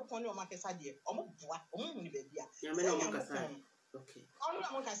si nyankopon ne o makasa de o mo bua o mo hu ni baabi a ya me na o makasa okay onu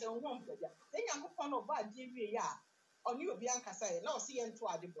na mo kasa o hu baabi a de nyankopon no oba ade wie ya oni obi ankasa ye na o si ye nto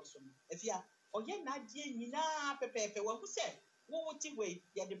ade boso no afia oye na ade nyina pepepe wa hu se wo wuti we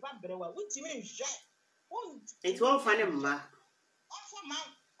ye de babre wa wuti me nhwe enti won fa ne mma ofa ma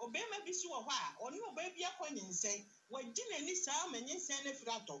obema bi si wo ho a oni oba bi akonyi nsen wadi nani saa manyi nsen ne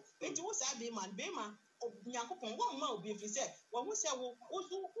frato enti wo saa be ma nyakopon wo ma obi fi se wo hu se wo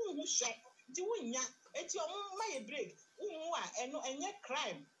hu hwe enti wo nya enti o ma ye break wo a eno enye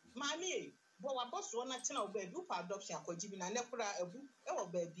crime ma me bo wa boss wo na tena oba bi for adoption akwaji bi na ne kura abu e wo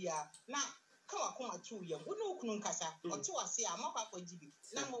ba bia na ka wa koma tu yam wo no kunu nkasa o ti wase a makwa akwaji bi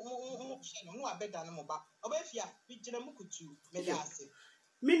na mo hwe no abeda no mo ba oba fia bi gina mu kutu me da ase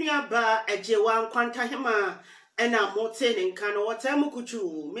Minya ba ejewa nkwanta hema ena mote ne nka no wotamu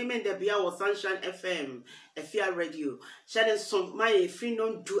kuchu memenda bia wo Sunshine FM Efia Radio shade son my free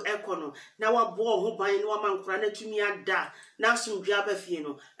non do ekono na wabo ho ban no mankora na tumi ada na asomdua ba fie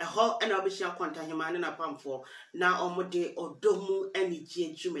no eho ena obehia kwanta hema ne na pamfo na omode odomu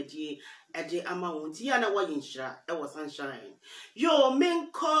anigye dwumadie ede ama wonti ya na woyinhira e wo Sunshine yo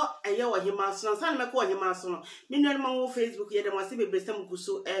menko eye wo hema so san meko wo hema so no minnu ma wo Facebook ye de mo se bebrese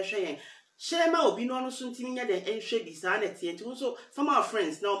mkuso ehwe yen share ma obi no no so ntimi nya den enhwe bi sa na tie nti so some of our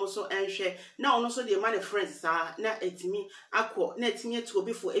friends na almost enhwe na ono so de ma ne friends sa na etimi akọ na etimi etu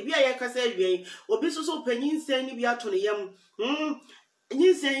obi fo ebi aye kasa awie obi so panyin sen ni bi ato ne yam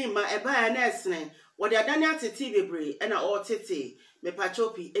nyinsen ma eba ya na esene wode adane atete bebre na o tete me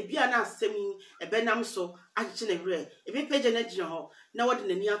pachopi ebi ana asemi ebenam so agye ne hre ebi page na gine ho na wode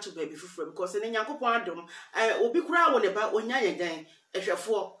nani ato ba bi fufure because ne Nyankopon adom obi kura wo ne ba onya yegan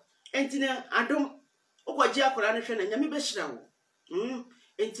ehwefo entine adom okwaji akora ne hwe na nyame be hyira wo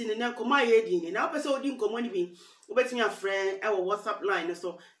entine na koma ye di ni na opese odi nkomo ni bi obetimi afre e wo WhatsApp line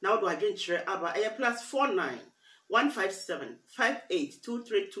so na wodo adwenkyere aba +49 157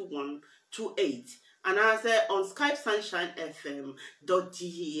 58232128 and I say on Skype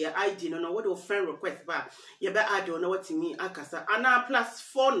sunshinefm.de ID no what friend request ba you be add on what me akasa and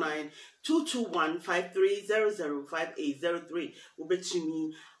 +49 22153005803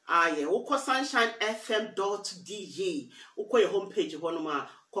 ubetimi aye ukọ sunshinefm.de ukọ your homepage honoma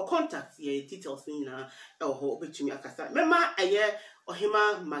ko contact ye details ni na ho ubetimi akasa mema aye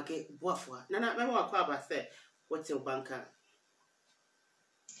ohima mage boafo nana mema akwa aba say what's your banker?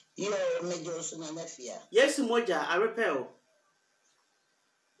 Yo, Major Sunanafia. Yes, Moja, I repel.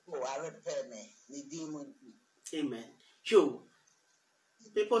 Oh, I repair me. The demon. Amen. Joe.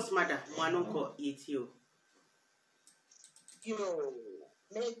 People's mother, one uncle eat you. Yo,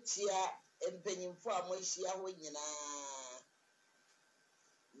 Metia and Penny for Mosia Winina.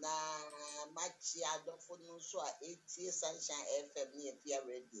 Na Machia don't for no so 80 Sunshine FM near Pia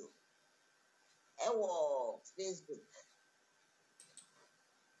Radio. Facebook.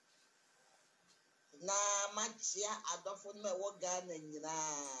 Na machia adofo no wo Ghana nyina.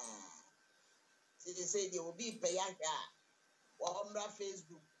 Say they will be pay ya. Wa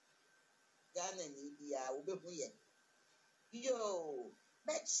Facebook. Ghana ni bia wo be hu ye. Yo,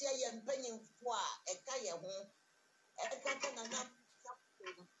 machia ye mpanyimfo a eka ye ho. Eka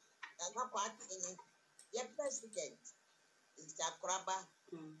na party ye president. Is Akraba.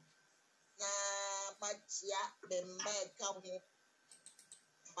 Na machia memba eka ho.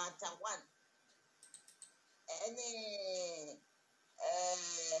 Mata one.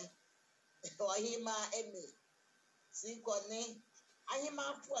 Ohima emi sikone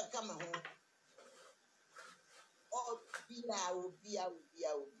ahima fu akama ho obia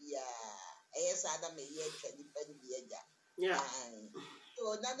eyesa da me ye twani pani biaja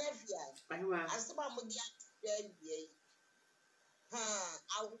so na nafia asema mudi atwe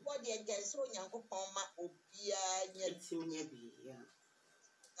awugo de nke so Nyankopon ma obia nya timnya bi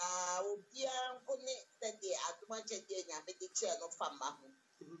obia nkone tede aduma chede nya be de che no fama ho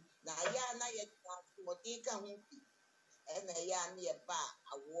na ya na ye twodi ka ho bi na ya na ye ba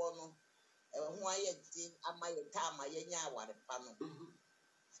awo no ho aye di ama ye ta ama ye nya aware pa no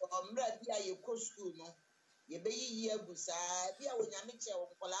so mra bia ye ko school no ye be yi agusa bia wonyame che wo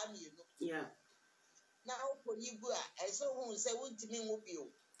kola mienu na opo yigu a eso hu se wuntimi ngobi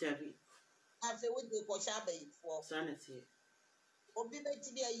o David afi wudi ko sha ba yifo sanity obi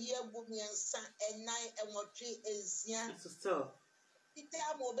betimi ayi agu miensa enai enwotwe ezia so ite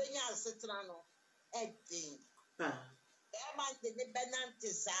ama obenya asetena no edin man de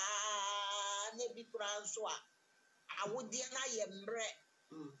benanti sa ne bi kranso a awodi na ye mre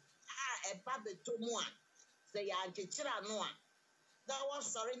eba betomu a se ya nkekira no a da wo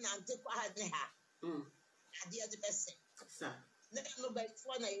sorry na ntekwa ha ne ha ade ade bese sa ne no be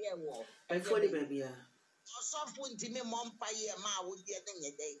fo na ye wo fo de baby a osofo ntimi mompa ye ma awodi ne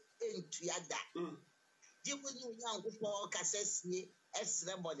nyede entua da jibu ni Nyankopon kasasie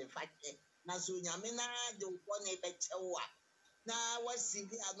esre body fakte na so nyame na de wo na be chewa na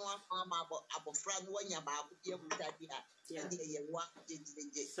wasidi anu ama abofra no wanya ba ko ye kuta dia de ye wa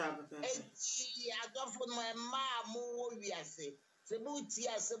jejeje adofo no ma mo wiase se buti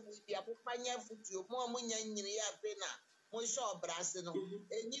ase buti apopanya futuo mo nya nyini ya pe na mo sho brase no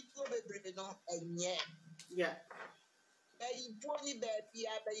eni ko bebre no enye ifo ni baby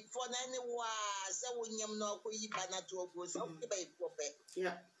a ifo na ni wa se wonyam no akoyi bana to ogo so ke ba ifo pe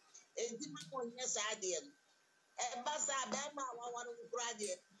enti ma nya sa de eba sa be ma wa wa no kura de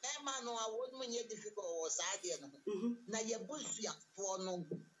be ma no awon mu nye difficult o sa de no na ye busua fo no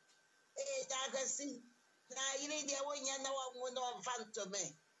da ga si na yiri de wonya na wa mu no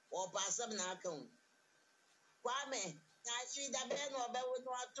fantome o pasam na kan kwa me na yiri da be no be wo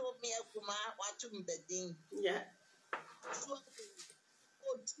no ato me akuma watum bedin so o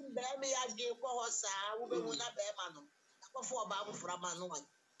tim be me ya ge ko ho sa wo be mu na be ma no ko fo ba bu fra ma no wa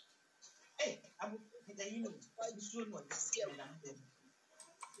abu da yino ba so no sia na dem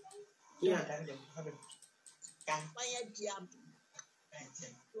kan pa ya dia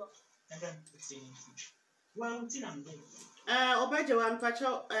Obaje wa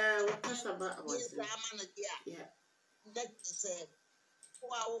mpacho wakasaba about Yes, I'm on it. yeah. That is a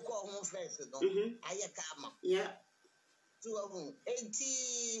call home first. No, I come. Yeah. To a room.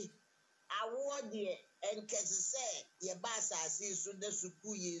 80 award ye and Cassie say, your bass I see so the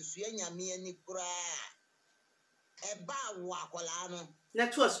suku is Yanya ni kura. A bar wakolano.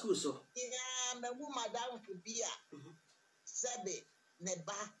 Not to a school so. Yeah, my madam to be a Sabe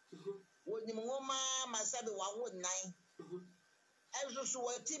neba. Would the mama Masabi 119? As so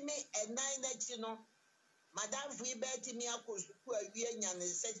what me at 9 that you know. Madam Free Betty me a course who are being and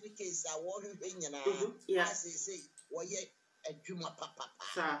certificates are working in as they say, or yet a juma papa.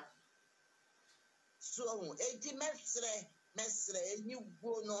 So, 80 mestre, and you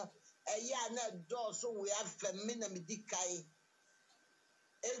go no, a yana door, so we have feminine decay.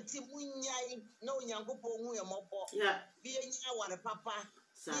 80 munyai, no young couple, yeah, being our papa,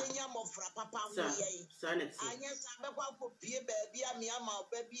 being yam of papa, sanity. And yes, I'm a papa, baby, I'm a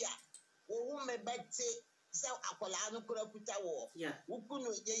baby, who may bet say, Aqualano could have put a war. Yeah, who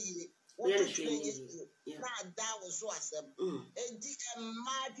couldn't ye, what is not that was so as a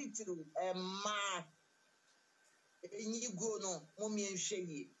mighty to a ma. You go no, mummy and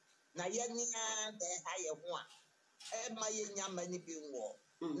shaggy. Nayania, the higher one. My young man being war.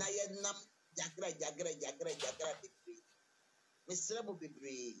 Nayanam, Jagra, Mr. Bobby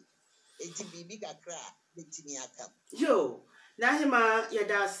Bray. It's a big cra, the Tiniaka. Yo, Nahima,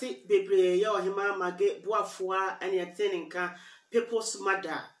 yada sit bebre, yo, hima, mage, boafua, and your teninka, people's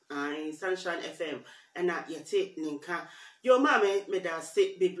mother, in Sunshine FM, and not your tit ninka. Yo, mammy, made us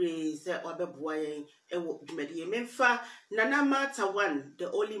sit bebre, said Oba Boy, and what Media Memfa, Nana Matter one,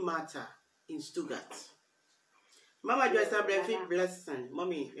 the only matter in Stuttgart. Mama just a breath blessing,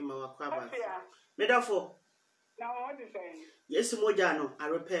 mommy, in my crabber. Medafo. Now, what is saying? Yes, Mojano, I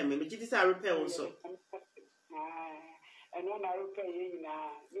repair me. This I repair also. And when I repair you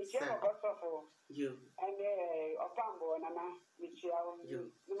now, Michelle got for you. And Opambo, Nana, Michelle,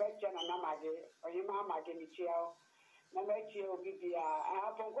 you make Jana Namage, or your mamma, Michelle, Namachio, Bibia, I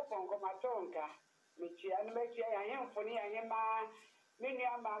have on Copongo Matonka, Michelle, and make I am for near Yama,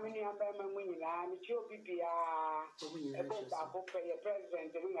 Miniam Bamina, Michio Bibia, about a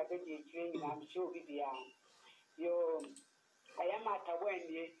president, doing a baby training, I'm sure Bibia. Yo, I am at a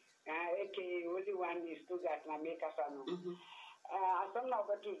Wendy. Okay, only one is to that na make us know. Some now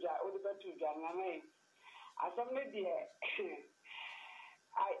but to ja, only but to ja na me. Some lady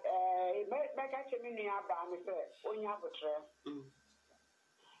I make a chimney aba me say onya botre.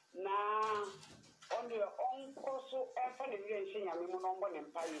 Na on your own course and for the relation ya me no no bon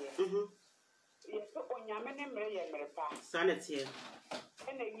empire. Yes, onya me ne mere ye mere pa. Sanity.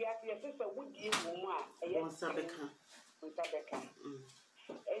 And yes, sister would you woman. Yes, Sabeka.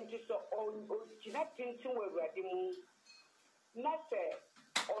 And just on Chinatin to a ready moon. Not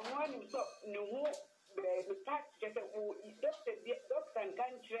on one so no the fact that doctor and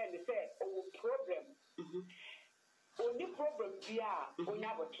country and say, oh, problem. Only problem we are on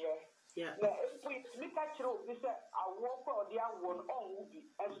our trail. Yeah. If we look at you, this is a walk or the one on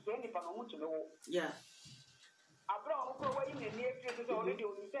movie and say any from to know. Yeah. I brought over in the near future already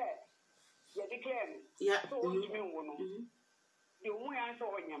on the set. Yeah, declare. Yeah. So, what do you mean, one? The only answer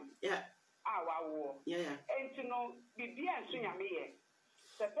on him. Yeah. Our war. Yeah. And to know, the dear and senior me.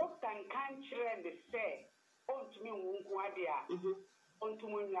 The doctor and country and the say, on to me, Wadia, on to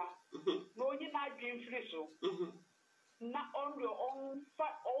Munya. No, you're not being free so. Not on your own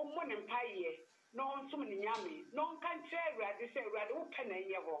money empire. No on so many yummy. No country, rather say, rather open a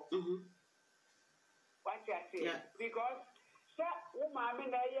year. What I say? Because, sir, woman,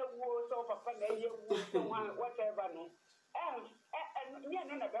 I was over for a year, whatever, no. And me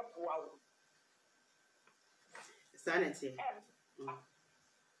and another wow. Sanity.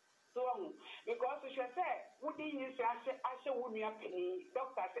 So, because she said, would you say, I said, would me a penny,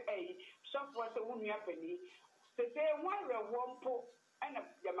 doctor say, some was a wound me a penny. They say, why a wompo and a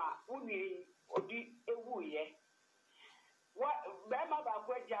yama, would me or be a woo ye. What, Bama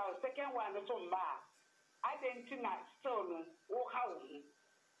Baquaja, second one, the son bar. I didn't not stone or how.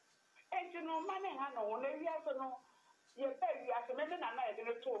 And you know, money, I know, no, yes or no. Yes, as a man, and I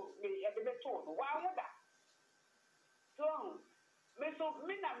didn't told me at the told. Why would that? So, Miss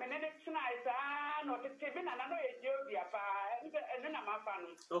Mina, minute tonight, not the TV, and I know it's your dear, and then I'm a fan.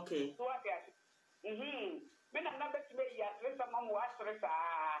 Okay. So, what yes? Men are not to be yet, let someone watch for us.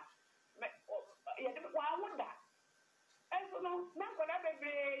 Why would that? And so, no, not whatever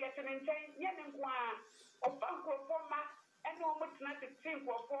yet an insane, yet and one, or bank or former, and no much not to think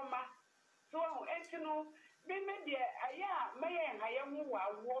or former. So, and you know. Maybe I am who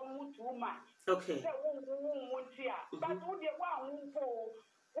are one too much. Okay. But would you want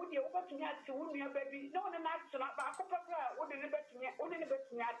would you open to me to whom your baby? No, the night tonight, but I could wouldn't bet me, wouldn't bet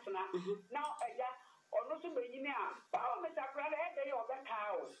me at now. Or no, so be now. Power Mr. Brother, they are that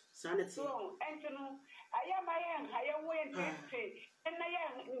house. Sanity. So, and you know, I am waiting, and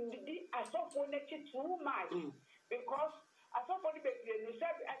I am I saw for nature too much because I saw for the baby, you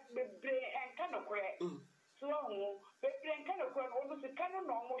said, and kind of correct. So, baby, and kind of correct, almost a kind of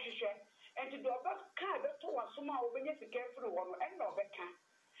normal share, and to do a best card to a small when you care for one and no better.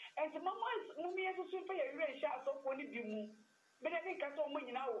 And the mamma's mummy as a super erasure so for the dimu. But I think I saw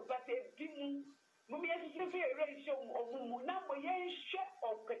money now, but a dimu. Mummy as a super erasure of Mumuna, but yes, shut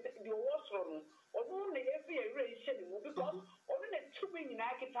of the washroom, or only every erasure because only the 2 million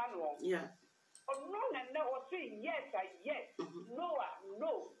I can turn. Yeah. Or no, and no, or saying yes, yes, no,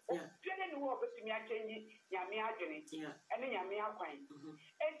 no. Didn't know about me, I change Yamia Jenny, and then Yamia Quine.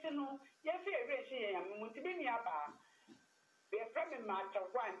 And so, no, yes, erasure, and Montibinia bar. They are from a matter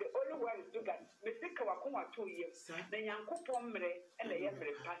one, the only one is to get Mr. Kawakuma 2 years. The young Kupomre and the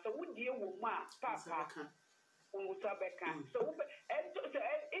Everett Pastor would deal with Ma, Papa, Umusabeka. So,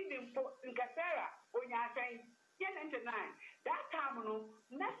 even for Casara, when you are saying, yes, and tonight, that time, no,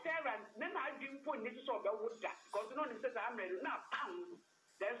 not Sarah, then I didn't put this of the wood that, because no one says I'm ready now.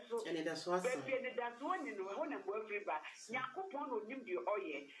 That's so, and that's what that's one in the one and work river. Yakupon will give you all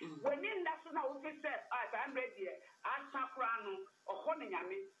ye. When in national officer, as I'm ready, I Saprano or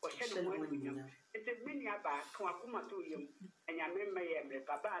Honeyami or Shannon. It's a mini about Kwakuma to you, and I remember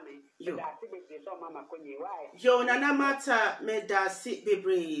Babani. You are typically so Mamma Conny. Why? Yo, Nana Mata made that sit be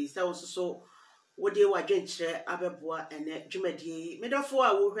breeze. That was so. What they were gentle, Ababua and Jumadi. Made of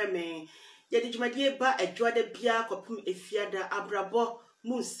 4 will remain. Yet the Jumadi ba a dreaded Pia copum if Fiada Abrabo.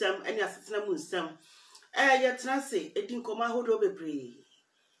 Mu Nsem and Asetena Mu Nsem. Yet Nancy, it didn't come out over bree.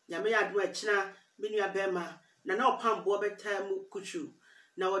 Yammy Adwachna, Minia Bema, Nana Pam Bobeta Mu Kuchu.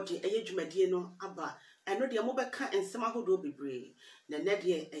 Now the age Mediano Abba, and no dear Mobeka and some who do be bree.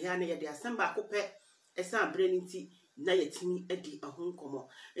 Nadia, a yana de Asamba Cope, a son braining tea, Nayatini Eddie a home como.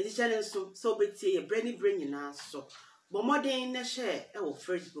 It is challenge so big tea a brainy brain in us so. But more than a share, our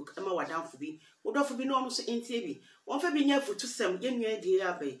Facebook, Emma was down for me, would offer be normal in TV. One for being here for 2 some year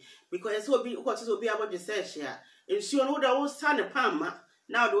dear bay, because it will be what will be about the search here. And she know that old son of Palma,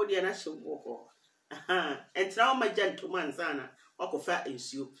 now the dear national walk. And now my gentleman, Sana, or fat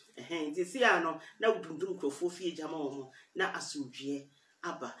ensue, a hand is Siano, now do for 4 feet jamon, now a suji,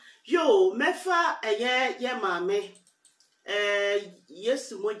 Abba. Yo, Mefa, a year, mammy.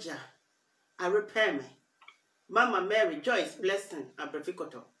 Yes, Moja, I repair me. Mama Mary Joyce Blessing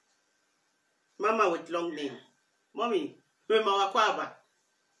Abrefikoto. Mama with long name. Mommy, Mama Wakwaba.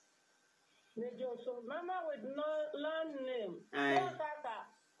 Mama with no long name. Anointing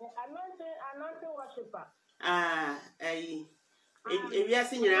worshiper. If you are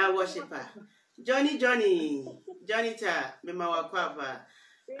singing our worshiper. Johnny Ta, Mama Wakwaba.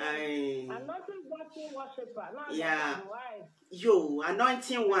 Anointing worshiper. Yeah. Yo,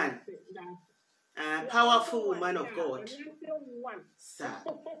 anointing one. Powerful woman of God. Sir.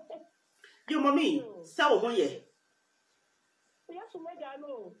 You, mommy, so ye. Yes,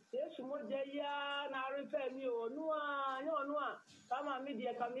 no. Yes, ya na repair me. No, come on,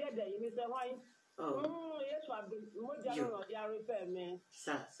 media come here, Mr. Wine. Yes, Moja, ya repair me.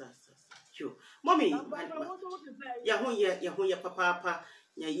 Sir. You, mommy, ya papa,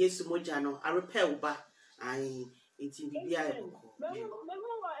 ya yes, Mojano, I repair Uba. I intimidate.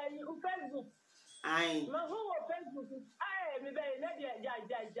 Facebook. Aye. My whole Facebook is I am very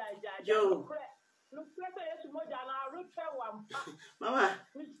Yo. Look, yes, Moja, I repair one. Mama.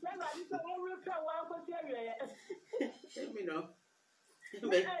 Miss Clever, you can repair one for you know. You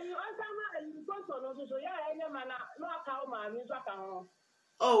answer my response, so yeah, I am no account, man, Miss Account.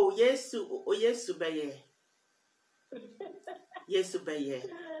 Oh, yes, Baye. Yes, Baye.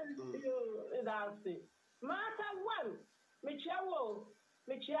 That's it. Matter one, Michia,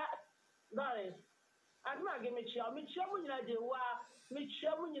 Doris. I'm not giving Michia, when you do,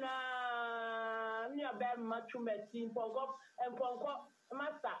 Michia, when you are bad much to me, for God and for God,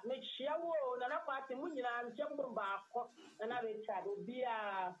 Master, Michia, and a party, when you are jumping back, and I will try to be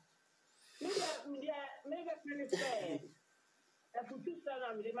a maybe pretty fair. A producer,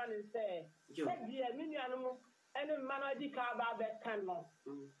 I'm the man is fair. Dear, many animal, and a man I did carve out that time.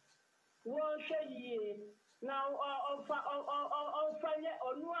 One share ye. Now, on Friday,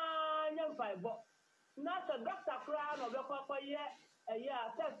 on 1 5, but not a doctor crown of the papa yet, a year,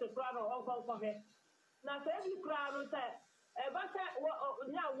 test the crown of Uncle for her. Now, every crown said, a butter,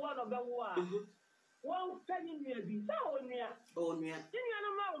 now one of the war. one penny near be so near. Oh, near. Didn't you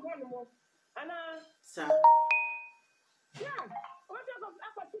know one more? And Sir. yeah. What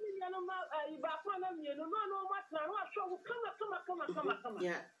opportunity you back one of you? No, what now? What show? Come.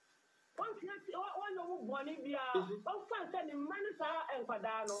 Yeah. One of one be oh, fancy money, and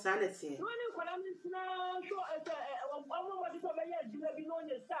Padano. Sanity. No one now show as what is over here, do be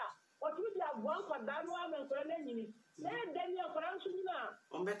known as that. What would you have one Padano and for an enemy? Then Daniel Francina.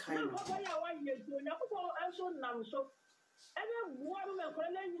 On the kind of 1 year to also now. So, every woman for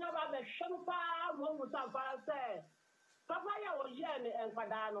an enemy about the Shampa, one was our father. Papaya was Jen and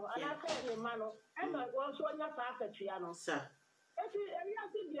Padano, and I said, Mano, and also on your Triano. Sir. If you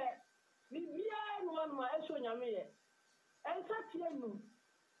have Bibian one more Esonyame, and such you.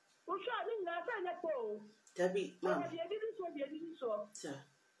 Who shall in that and Debbie, Mamma, didn't so. Sir.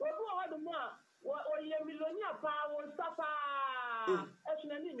 Well, who are the more? What are your millionaire power suffer? As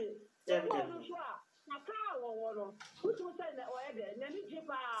an enemy. Debbie, Macao, who will say that whatever, Nanny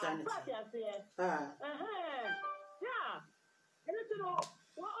Jipa, Satia, yeah. And it's all,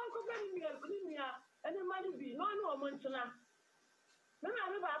 well, Uncle Benny and Clinia, and the money be no Montana. No,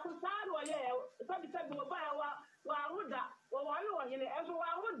 I never sad or somebody said, well, I would that. Well, I know in it as well,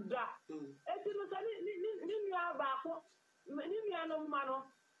 I would that. As soon as I didn't have back, Nimiano Mano.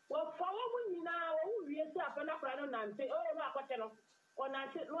 Well, follow me now, who be a step and up and say, oh, no, or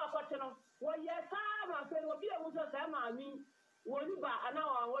not, no, well, yes, I said, well, be able to say, I mean, will you buy an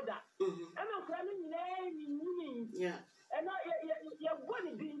hour or that? I'm a friend in name, yeah. And you're going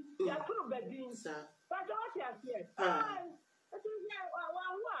to be, you're full of beans, sir. But I can't hear. I think, yeah,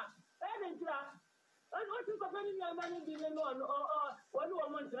 I didn't try. I want to go any money being on or one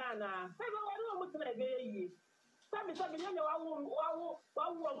woman rana. I don't want to be. Somebody, you know, I won't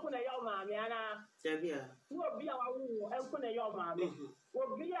put a young mammy, and Sabia, you will be our woo and put a young mammy.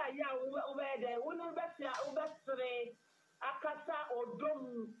 Will be a young over there, wouldn't bet ya over today. A cassa or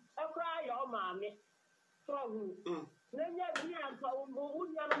drum, a cry your mammy. So, then you have to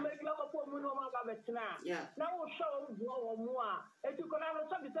make love for Munoma Babetina. Yeah. Now show more or more. If you could have a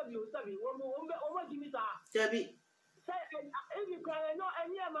subject of you, over Jimita. Debbie. Say, if you cry, no,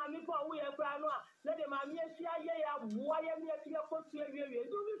 and yeah, mammy, for we are crying, let the mammy see a year, why am I here for 3 years?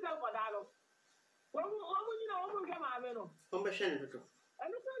 Do we sell for that? Well, you know, I'm going to come. And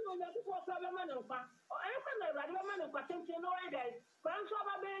it's not that you was a man of fun. I said, I man of potential no idea.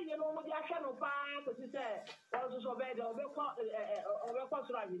 Grandfather, you know, the action of fire, but he said, also bed or cost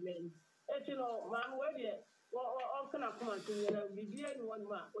remain. It's you know, man, where you all can come to you and be dear one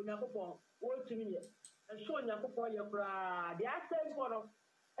man when you go work to me and show you for your bride. The accent for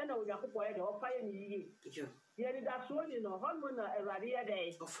and I will go for it or fire me. Yeah, that's what you know, Honman a radia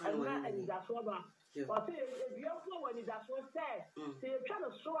day, and that's what. But if you also when it does what said, so you're trying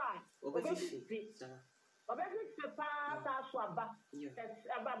to swat, or basically, the past swap back,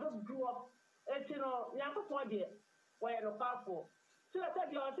 about the grew up, and you know, Yako Podi, where you're powerful. So I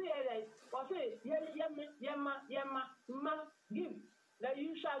said, you're saying, or say, Yamma, give, that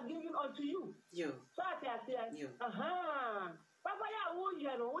you shall give it unto you. So I said, Papa, ya would you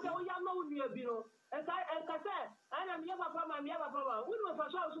know, we don't know you, Bino. And I said, I'm never from. We don't for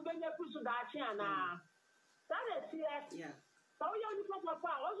sure to bring your food to that china. That is here. Yeah. So you only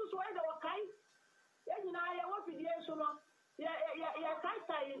papa, also so I don't kind. Then you know, I want to hear so long. Yeah, you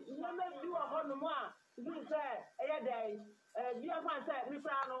never do a whole more. You say, a day, dear man said,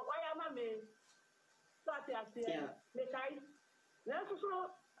 Miprano, why am I me? Start here, the kind. That's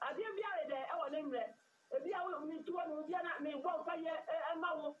so, I didn't be a day, our name. If you are me to one, you are not me, walk a year, and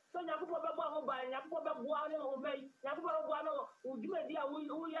Mamma, so you have to go by, you have to go back one or may, you have to go one or do a dear, we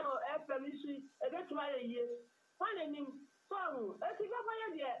know, after Missy, a bit try a year. Finding him, so, as if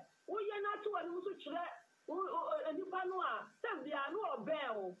I yet, we are not to one who's a new panoa, send the annual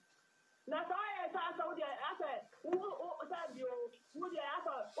bell. Now, I asked out there, I said, who said you, would you ask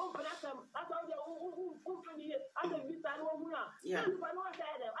open at them, I told you who can you, I said, this I don't know. Yeah, I know I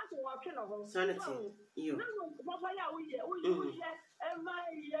said, I can watch it over. Sanity, you. What are we here? And my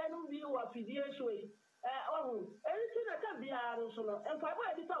young view of the way. Oh, anything that can be out of solo, and for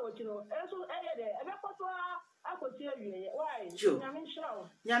what is our channel, and so I got I could tell you why.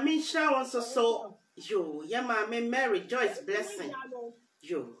 Yamin Shaw also so you, Yama, Mary Joyce blessing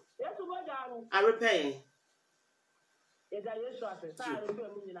you. I repay.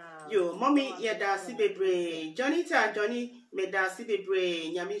 You, mommy, yeah, that's the Johnny, made that city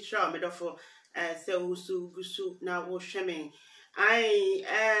brain, Yamisha, made for so gusu now was shaming.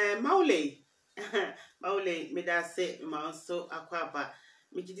 I, Maule, made that say, Manso Aquaba,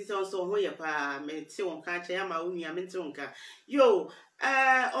 which is also where pa me ti on ka che ama unu ya me ti on ka yo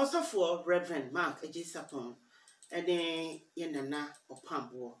also for Reverend Mark Ejisapon and then ye nana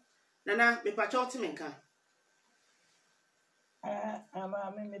opambo nana me pa choti me nka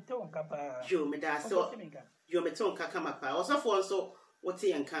ama me to nka pa yo me da so yo me to nka kama pa also for so what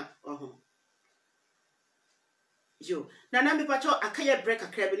ye nka yo nana me pa cho akaya break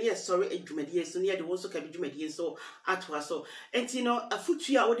akra be yes sorry adwumadie so ne de wo so ka be dwumadie so atoa so enti no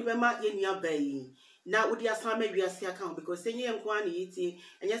afutu a wo de be ma ye nua bayi na odi asama wiase aka because senye enko an yiti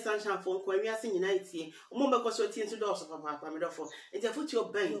enye sunshine for enko wiase nyina yiti omo meko so tie nso do so papa me do for enti afutu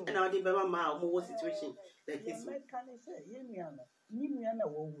oban na odi be ma omo wo situation like this me kan say ye nua na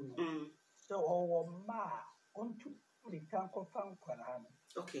wo wu so o ma onto the tank of fan kwara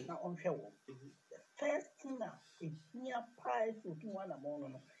okay na onhwe wo first thing na ehia price otu wana mo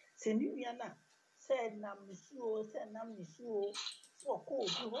no se ni nua na say na misuo so ko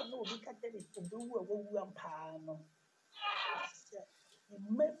obi ho na obi ka tell it obi wu ampa no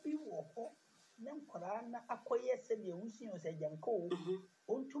maybe wo ho na nkwara na akoye se de wusi o se janko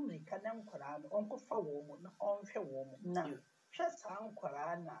ontu mrika na nkwara no onko fa wo mo na onhwe wo mo na hwe sa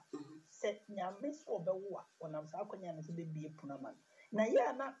nkwara na se nyame so obewo a onam sa akonya na se bebie punama na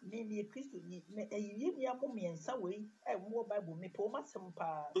ya na me Kristo ni me eyi mi amo miensa we wo Bible me po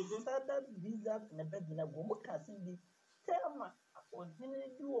masempa sada visa na bedina go mo kasin bi tema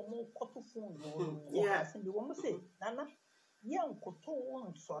odine di wo mo koto fun wo kasin bi wo mo se nana yankoto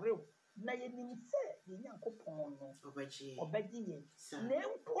won sore na yenim se ye nyankopon no obaji ye na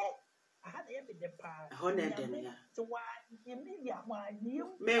mpo aha na ye be de pa ho na dem ya so wa yemi ya ma ye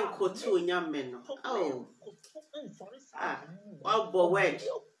men koto nyame no sorry sa wa bo word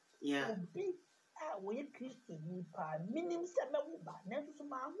yeah obi we Kristo ni pa minim se me wo ba na so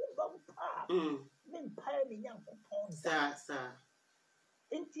ma wo ba pa men pa me nyankopon sa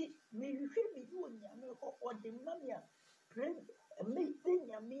enti me hwehwe bi wo nyame ho ode mamia pray me den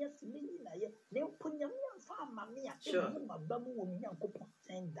nyame asimi na ye ne mpo nyame amfa amame a e mu baba mu wo nyankopon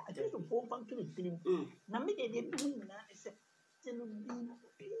senda ade so fo fan to trim na me de bi nyina se tinu bi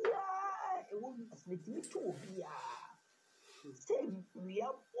bia e wo metimi to bia se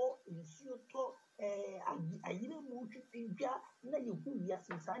wiabo nsuo to ayire mu twipia na ye hu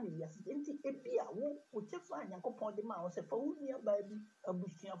wiase sa ne wiase enti ebia wo tefa nyankopon de ma wo se fa wo nia ba bi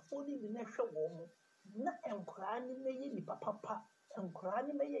abusuafo ni na hwe wo mo na enkora ni meye ni papa enkora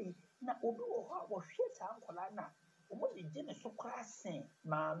ni meye na obi wo ho a wo hwe sa nkora na o mo de je ne so kra sen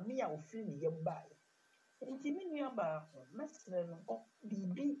ma me a ofiri ne yem ba enti me nua ba mesre no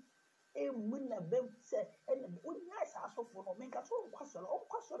bibi emu na be se ene o nya sa asofo no menka so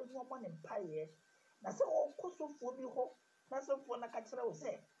kwasoro no mo ne mpaye na se o kwasofo bi ho na sofo na ka kire wo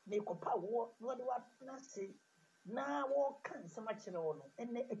se me kopa wo no de wa na se na wo kan sama kire wo no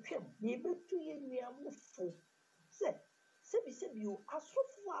ene atwam ye betu ye nua mufo se bi o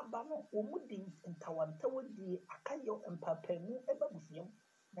asofo aba no o mu di ntawantawa di akayo empapamu eba bufiam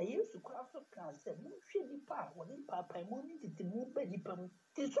na Yesu kwa so kan se mu hwe nipa wo ni papamu ni titimu ba nipa mu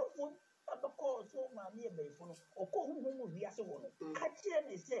ti sofo abako so ma me ebefo no okohuhu wiase wo no ka kire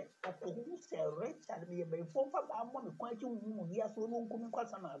ne se okohuhu se Richard me ebefo fa ba mo me kwa ki huhu wiase wo no nkumi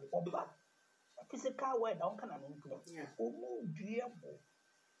kwasa na oba physical word on kana ntu omu duebo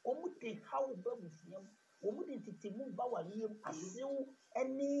omu te hawo ba bufiam omu de titimu ba waliem asew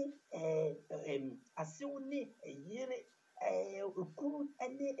eni asew ni eyire okuru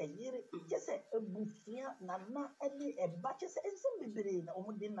ene eyire jese ebufia nana ene eba jese ensem bibere na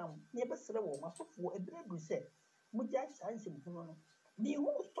omu de nam ne besere wo masofo ebredu se mugya chance mfuno no ni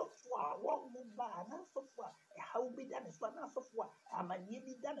hu sofo a wo mu ba na sofo a hawo bi da ne so na sofo a amanye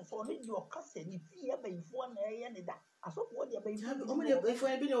bi da ne so no di okase ni fie bayifo na eye ne da asofo de bayifo omu de bayifo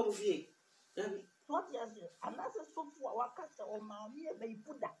bi na omu fie what yes anase sofo a wakase o maami e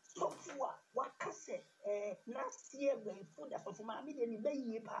bayifo da sofo a wakase na sie bayifo da sofo maami de ni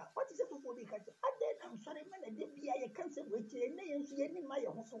bayi pa what is sofo bi kache ade na sorry man de bia ye kanse we kire na ye nso ye ni ma ye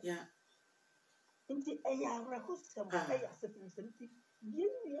ho so yeah nti eya rahosem eya sefinti ye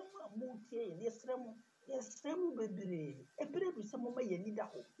nua ma mo tie ye sremu bebere ebere se mo ma ye ni da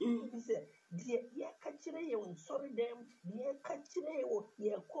ho se die ye ka kire ye on sorry dem ye ka kire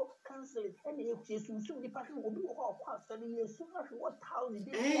ye ko cancel ene ye ku sunsun di pa hwe obi wo ho kwa so ye sun na hwe what thousand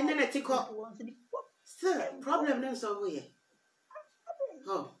dey na tiko sir problem nem so we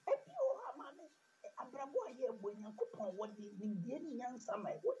oh ebi o ha ma me abrabo ye bo nyankopon wo di ndie ni nyansa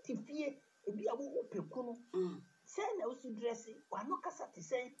mai wo ti fie ebi a wo pekunu say na usu dressing wa no kasa te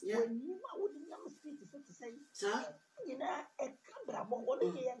say when you ma wo di nyam street so te say sir ina e kabra bo wo le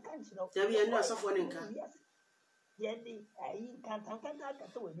ye kan chiro ya bi enu asofo ne nka Yedi, I can't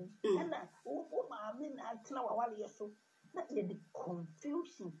win. And I mean, I tell while you're so. Not yet the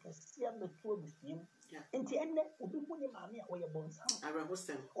confusion can see the two of him. And the end will be when your mammy or your bones. I rehearse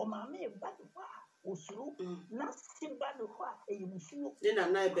them. Or mammy, but why? So, not see bad why you feel. Then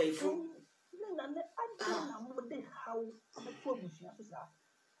I'm not bayful. Then I know how the two of you are.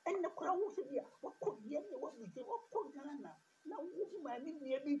 And the crowd was here. What could get me? What we did? What could Ghana? Now, my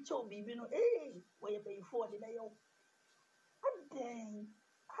baby told me, you know, hey, where you pay for the day. I'm dang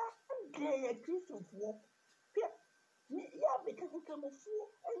a piece of work. Yeah, because we come of four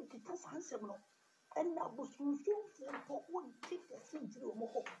and get us handsome. And now was for one take the thing to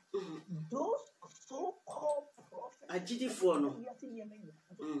those so-called prophets. I did it for no. Yes,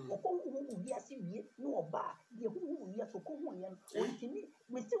 no bad. The who yes, or come or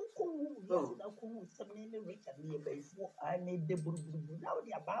we still come seven rich and near base. I made the now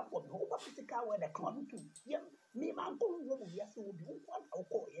the above of the whole car where the club to. Me, my uncle, yes, will be one I'll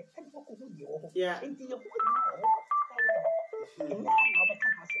call it and walk over you. Yeah, into your and now I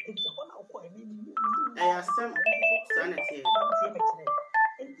can't have it's a one I'll call it. I have some sanity.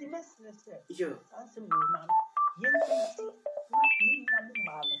 And the message, you answer me, ma'am. Young fancy, not you,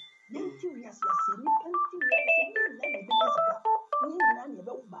 ma'am. Young curious, you none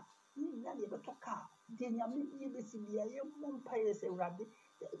about none about a car. Then you mean you see the umpires a rabbit.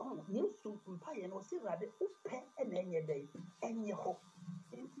 You soon umpire and see rabbit, pen and any day, and your hope.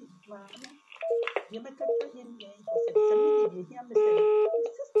 You make a training game for you hear me say,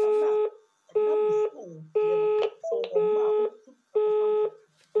 sister,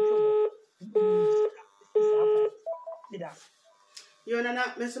 Yo, Nana,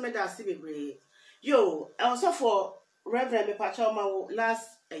 Mr. Medasi be brave. Yo, also for Reverend Pachoma last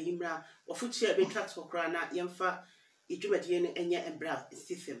Imra, or Fuchsia be tracks for Crana, Yamfa, Ijumadian and Ya and Bra,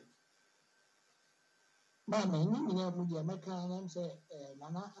 Stephen. Mamma, you make an answer,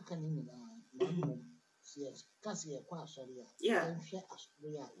 Nana, I can yes, Cassia, sorry, yeah, and share us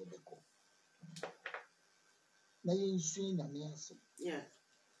we are with the co. Now you see an answer. Yeah,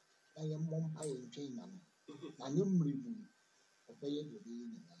 I am one pie in chain, and you move.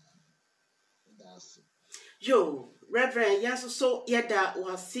 Yo, Reverend, yes, so yada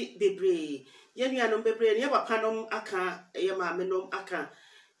was sick bebre. Yenianum bebre, never panom aka, yamamenum aka.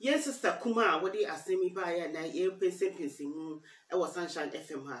 Yes, sister Kuma, what they asked me by and I am pensing, I was Sunshine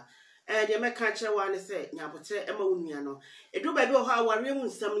FM her. And the American one said, Yabote Emma Uniano. A do by how I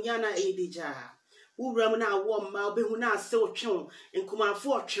remove some yana edija. Who ramana warm Malbehuna so chum, and Kuma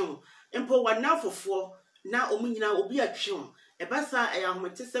fortune, and pour one now for 4. Now Omina will be a chum. A bassa a young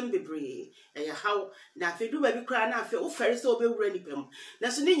Matissan bebre, a how now if you do baby cry now, feel very so be ready pem.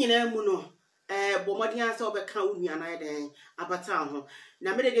 Nassinin muno, Bomadian so be count me and I then, Abatan.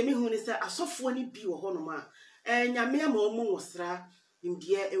 Now made a who is a soft one be or honoma, and Yamia Momo wasra, in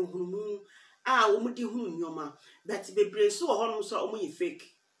dear and humu, Umudi hum yoma, but bebre so honum so only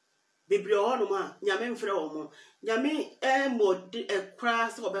fake. Bebre honoma, Yamen Fromo, Yami more a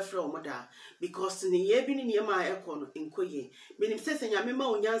crass or befro mother, because in the year being near my econ in Koye, meaning says and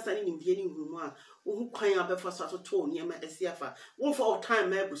Yamima Yansan in Indian Huma, who crying up for such a tone, Yama Esiafa, one for all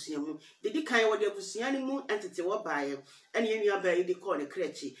time, Mabusiamu, the decay what the Busianimu entity or buyer, and any other the corner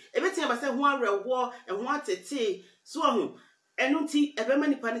cretchy. Everything I said one real war and wanted tea, so and no tea, ever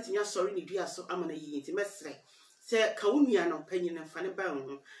many panics in your sorry, dear, so I'm gonna eat him, say, Kaumiano, penny and funny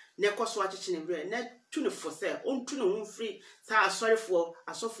bound. Never swatching in red, net tuna for sale, on tuna free, sorry for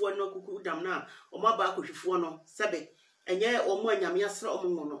a software no cuckoo dam now, or my back with no, sabe, and yet, or more yamias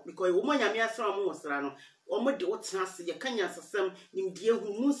from mono, because woman yamias from Mosrano, or more do what's nasty, your canyons of some, in dear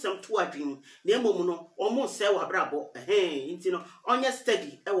who moves some to a dream, near Momono, almost sell a brabo, hey, intino, on your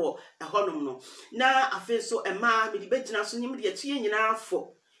steady, a honomo. Now I feel so a man, with the bed now, so you may a in our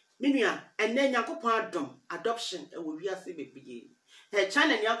for. Minia, and then Yaco adoption, and will be a civic begin. Hey,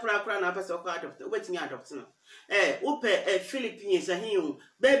 China, Yakura, and Abbas of adopt, waiting adoption. Upe, Philippines, a him,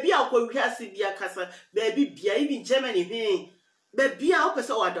 baby, I'll go Cassie, Bia Casa, baby, Bia, even Germany, being baby, I'll pass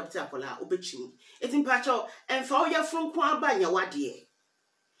or adopt Apola, Ubichin. It's in Pacho, and for your from Quambanya, what dear.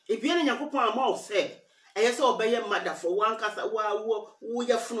 If you're in Yacopa, more say, I saw by your mother for one casa, who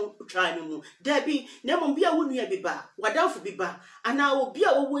you're from trying. Debbie, never be a woman be bar, what down for be bar, and I will be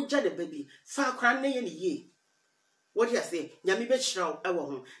a wood jaded baby, far cranny in the ye. What do you say? Yammy Betchrow, I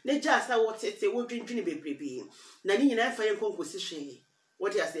won't. Ne just I want to say, what drink baby. Nanny and I fire composition.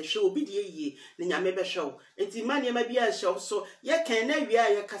 What do you say? Show be the ye, then Yammy show. And the money may be a show, so ye can never be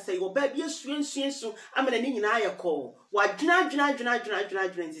a cassa or baby, swing so I'm an in I call. Why, drink,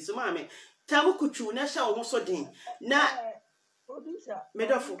 so mammy. Tell could you, Nasha almost so ding. Now, producer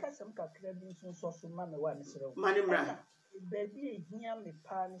Medofo kasam kakra bi so so ma me wa ne sere manimra baby ehia me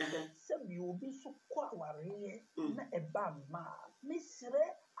pa ne se bi obi so kwa aware na eba ma mesire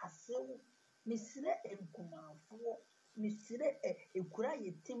asew mesire enkumafo mesire ekura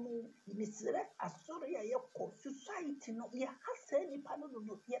yetimu mesire asori ya yekọ society no ye hasa ni pa no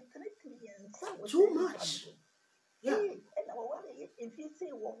do ye tretri yensa wo too much. Yeah. And our if you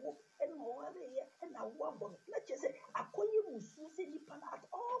say wo and our and our one let's just say akoye musu say ni pa at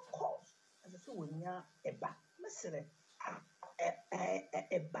all costs as so when ya eba mesire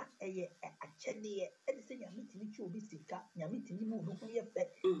eba achede e say nya mitimi chi obi sika nya mitimi mu obi ye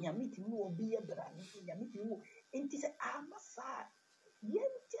fe nya mitimi obi ye brani nya mitimi enti say amasa ye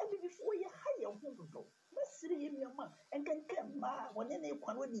tia bi before ye hire ho do mesire ye miama enkenke ma woni na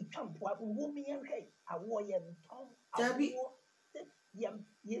ekwan woni twampoa wo mi ye hwei awo ye ntom awo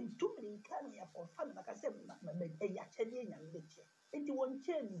ye tumri kan ya confirm na ka se ma e ya chede nya mbeche enti won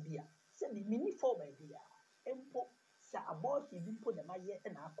che ni bia se bi mini for ba bia empo sa abort bi mpo na ma ye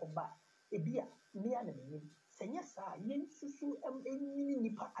na akoba ebia mia na mini senya sa ye susu enni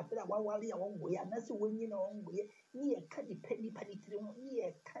nipa abira wawale ya wongo ya na se wonyi na wongo ye ni ye ka di peni panitire ho ni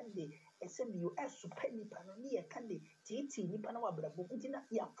ye ka de ese bi yo esu peni pano ni ye ka de titi nipa na wabrabo nti na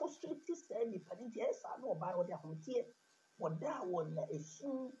ya frustrate se nipa nti esa na oba ro de ahotie woda wona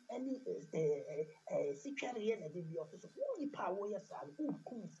esu ani sikere ye na de bi ofiso nipa wo ye sa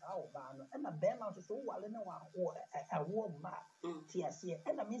ku sa oba no na be ma so wale na wa awo ma ti ase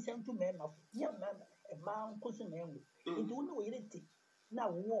na mi sentu me ma ya ma nkoso na enwo nti wo na wo yireti na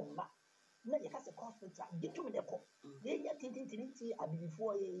wo ma na ye ka se hospital gitu me de ko ye ya tintintinti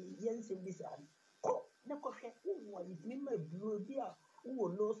abibifo ye nsem bi sa ko na ko hwe wo ni ma buro bi a wo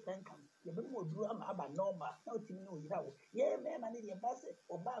low spending ye be mo buro ama aba normal na otimi na oyira wo ye me ma ne de ba se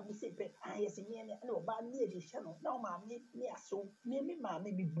oba go se pe ye se me ne na oba ne de hye no na o ma me ne aso me ma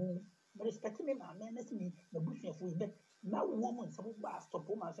me bi bu respect me ma me na se mi na busuafo yi be na wo mo nsa ba stop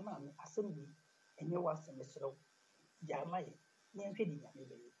o ma se ma me asem bi enye wa se me sero jama ye ne hwe di nya me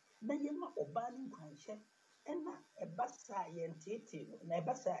be na ye ma oba ni nkwanhye ena eba sa ye ntete na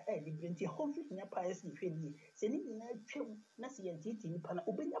eba sa libre nti hofi nya pa esi hwe ni se ni nyina twem na se ye ntete ni pa na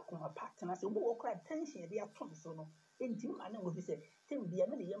obenya koma partner se obo okra tension de atom so no enti ma na wo fi se tem bia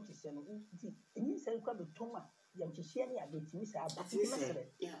na yam hye no nti enyi se kwa betoma yam hye ne abetimi sa abati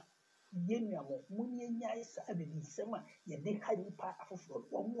mesere yenuamo munye nyai sa abebi sema ye de hari pa afoforo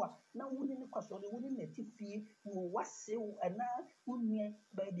wonwa na woni ne kwasore woni na tifie wo wasew ana wonye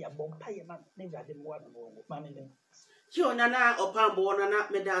ba bia bompa ye ma na gade mo wana wo ma ne yo nana opambo nana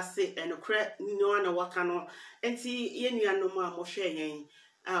medase enokre no na waka no enti yenuanom a mo hwe yen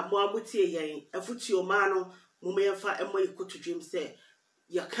mo abutie yen afutuo ma no mo mefa emoy kotudwem se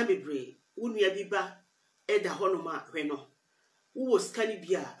ya kamebre wonua bi ba eda hono ma hwe no wo skani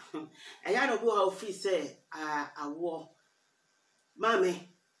bia eya no bo ha ofi se awo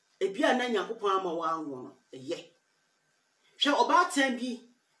mame ebia na Nyankopon ama wa anwo no eye hwe oba tan bi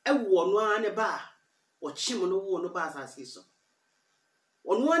ewo no ane ba wo chim no wo no ba asase so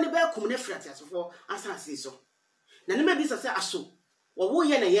ono ane ba kum ne frati asofo asase so na ne mabisa se aso wo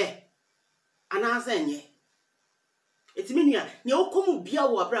ye na ye anaza enye etimenia ne okomu bia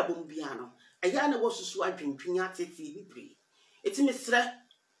wo abrabom bia no eya na wo susu adwentwenya tete bibri etimesra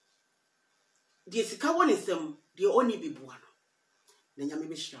die sika woni nsem die oni bibua no na nyame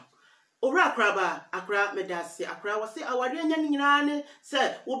behira owura akra medase akra wose awade anya nyina ne se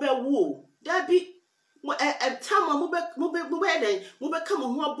wo be wo dabi tama mo be den mo be ka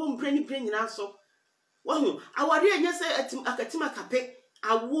mo ho abom brani nyina so wo hu awade anya se akatima kape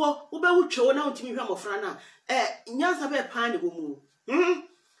awo wo be wutwe na untimi hwa mofra na nyansa be pa ne wo mu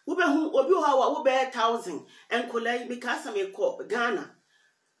wo be hu obi ho awa wo be 1000 enkolai because me ko Ghana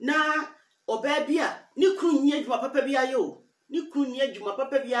na oba bia ni kunni adwuma papa bia ye o ni kunni adwuma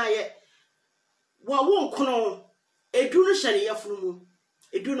papa bia ye wa wo nkono edu no hye ne yafunu mu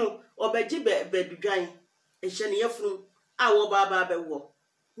edu no obaji be dudwan hye ne yafunu a wo baba be wo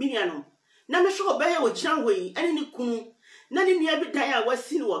minianom na me hwe oba ye wo giran hoyi ene ni kunu na ni nia bi dan a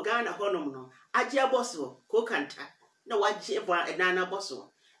wasi ni wo Ghana honom no age aboso ko kanta na waje na na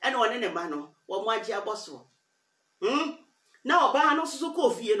boso ene one ne ma no wo mo age aboso na oba no susu ko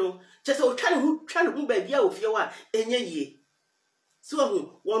fie no chese o twa ne hu ba bia ofie wa enye yie so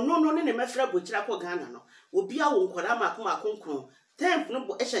hu wono no ne mafra bochira ko Ghana no obi a wo nkora makoma konkon temp no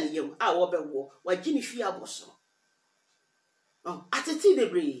bo ehye ne yam a wo be wo waji ne fie aboso ateti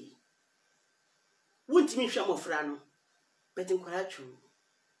bebre wontimi hwa mofra no beti nkora twu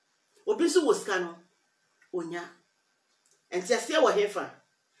obi so wo ska no onya enti ase wo hefa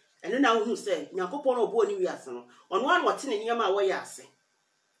ene na wo hu se Nyankopon no bo ni wiase no ono an wote ne niyama wo ya ase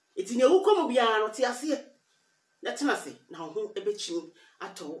eti ne wukom bia no te ase na tena se na ho ebechim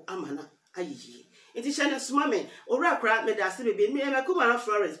ato amana ayiyi enti shane suma me ora kra me da ase bebe me kuma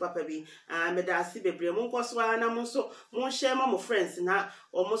Florence papa bi me da ase bebre mo nkoso na mo so mo share ma mo friends na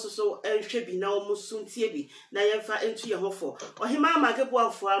omo so enhwe bi na omo suntie bi na yemfa entu ye hofo ohima amagebo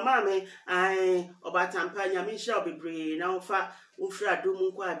afo ama me obatampa nyame hira bebre na ofa ufra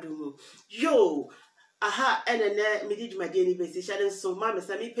adumu kwa adumu yo aha enene midi dwumadie ni besi shade so ma me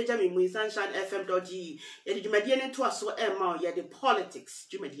sami page me mu sunshinefm.ge e dwumadie ni to aso e ma ye the politics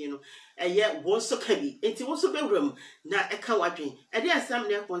dwumadie no eye wo so ka bi enti wo so bewram na e ka wadwen e dey asam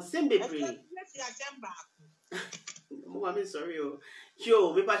na konsem bebre mo am sorry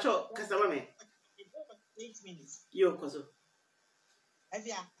yo me pa cho kasama me 8 minutes yo kozo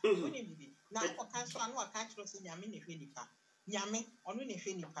avia oni bibi na o kan so anu aka chiro se nyame ne hwe nipa nyame onu ne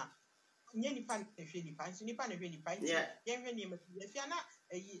hwe nipa nye nipa ne hwe nipa nso nipa ne hwe nipa nti ye hwe ne afia na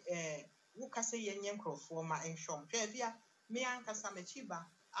wo kase ye nye nkrofo ma enhwom hwe avia me ankasa machiba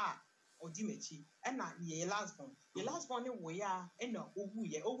odi mechi na ye last born ne wo ya na owu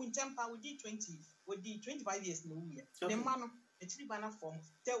ye owu ntempa wo di 25 years na owu ye ne ma no echiri bana form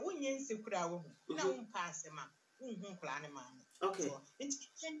te wonye nsekura wo na wo mpa asema unhu kla ne ma okay so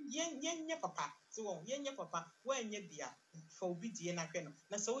yenye papa so yenye papa wenye bia fa obi die na hwe no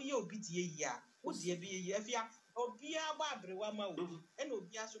na so ye obi die yi a wo die bi yi afia obi agba abrewa ma obi na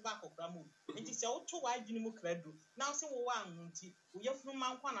obi aso ba kokra ma obi nti se wo to wa adwini mu kradu na so wo wa anwunti wo yefunu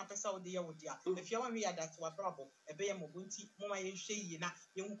man kwa na pesa wo de ye wo dia afia wa hwe ya dat wa brabo ebe ye mo bonti mo ma ye hwe yi na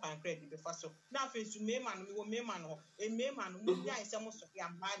ye hu kwan kradu be fa so na afa su mema no wo mema no mema no mu nya ise mo so ya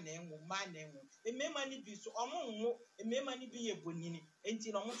ma na enwo mema ni bi so omo nwo mema ni bi ye bonini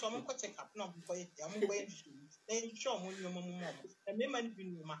enti no mo so mo ko check up na mo ko ye ya mo ko ye show mo nyo mo mema ni bi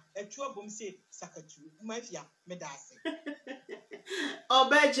numa etu abom se sakatu mafia medase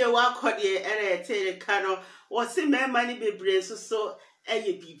obeje wa kode ere tere kano wo se mema ni bebre so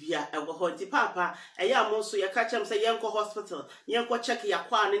eye bibia ewo ho nti papa eye amonso ye ka chem se yenko hospital yenko check ya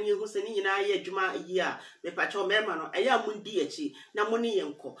kwa na ni hu se ni nyina ye adwuma yi a me pa cho mema no eye amundi echi na mo ni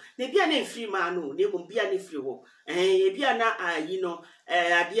yenko na bia na free ma no na bom bia na free wo bia na ayi no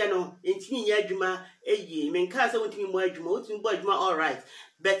ade no ntini nya adwuma eye me nka se wontimi mo adwuma wontimi bo adwuma all right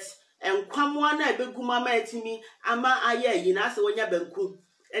but enkwamwa na ebeguma ma etimi ama aye yi na se wonya banku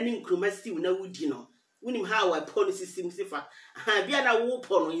eni nkruma stew na wudi no unim how I policy sifa bia na wo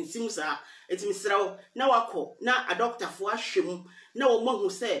pono nsim sa etimi srawo na wako na a doctor fo ahwem na wo mahu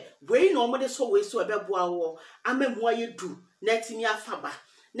se wei na omode so wei so ebeboa wo amemu ayedu na etimi afaba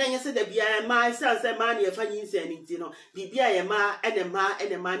na nyese da bia ma sanse ma na yefa nyinsa ni nti no bibia ye ma ene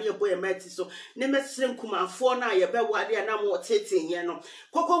ma na yebo ye mati so ne mesre nkumafo na ye bewade na mo tetenye no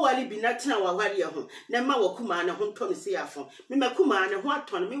kokko wali bi na tena wa wale ho na ma wakuma na ho nto se afo me makuma na ho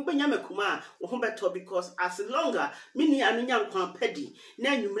aton me benya makuma wo ho beto because as longer me ni anu nya nkwan padi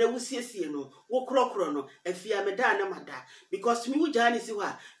na anwumre wusiesie no wo krokro no afia me da na mada because me wujani si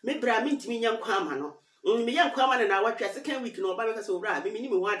wa me bra me ntimi nya nkwan ma no me yan kwa mana na watwa second week no ba me ka so bra me ni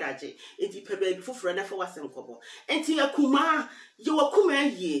me ho adaje enti pe ba bi foforo na fa wasenkobo enti yakuma ye wakuma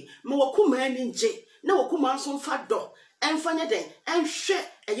yie me wakuma ni nje na wakuma so mfa do enfanya den enhwe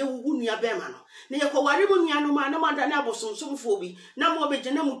eye wugu nua be ma no ne ye kware mu nua no ma na manda na abosonsomfo bi na mo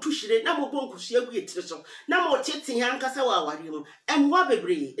beje na mo tuhire na mo bonkusu agu etire so na mo tete han kasa wa aware mu enwa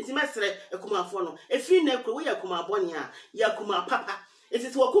bebre enti mesre ekumafo no efi na ekwo we yakuma bone a yakuma papa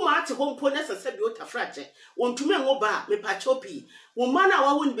eti wakuma ate hompo na sese bi otafrache wontume ngo ba me pa chopi wo mana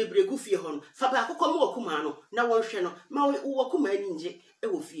wa woni bebregu fie ho no fa ba akokọ mo wakuma no na wonhwe no ma wakuma ani nje e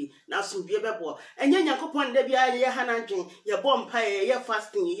wo fie na asomdue bebo enye Nyankopon da bia ye ha na dwen ye bompa ye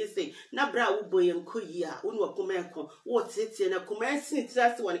fasting ye say na bra wo boye nkoyi a woni wakuma enko wo tete na kuma asini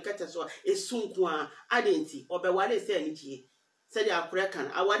trase woni kata so esunku a adenti obewale se ani tie said ya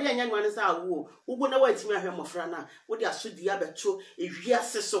prekan awari anya nwan sa awo ugbo na watimi ahwe mofra na wo de asodi abeto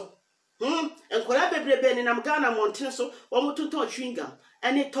ewiase so enkola bebrebe ni nam Ghana mountain so wo mutonton chewing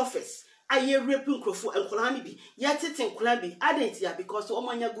any toughest aye raping krofo enkola ni bi ya tete enkola bi adenti ya because wo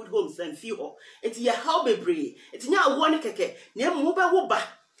manya good homes and feel ho enti ya how bebre enti nya awo ne keke na emu be wo ba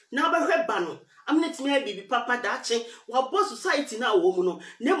na ba hwe ba no amnetimi bibi papa dache wa bo society na wo mu no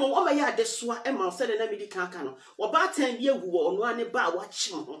na mo wo ma ya adesoa e ma se de na medi kanka no wo ba tan bi ewu wo ono ane ba wa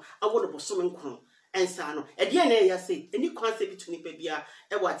chim ho awo no bosom nkon ensa no e de na ya se eni kwanse bi tuni pa bia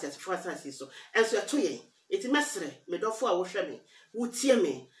e wa tia so asase so enso eto ye eti mesre medofo a wo hwe me wo tie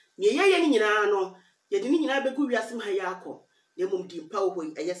me ne ye ni nyina no ye de ni nyina begu wiase ma ya akọ mum di mpa wo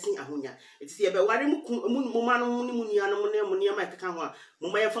yi eyesin ahonya enti ye be ware mu ma no mu ni anu ne mu ne ma keka ho a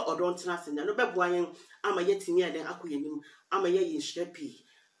mu ma ye fa odon tena ase na no be boa yen ama ye timi eden akoyanim ama ye yin hrepi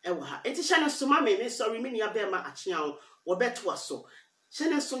ewa ha enti hye no so ma me sorry me nia be ma achia wo beto aso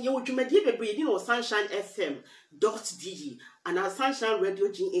hye so ye wodwumadie bebre di no sunshine.fm.de and our Sunshine Radio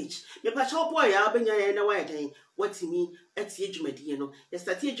GH. Me pa cho boy ya benya ye na wa den watimi atie dwumadie no. Ye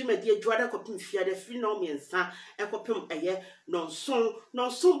start dwumadie dwada kopim fia de fi no miensa ekopim eye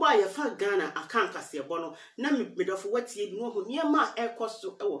nonson boy ye fa Ghana akankase ebo no na me dofo watie bi no ho niema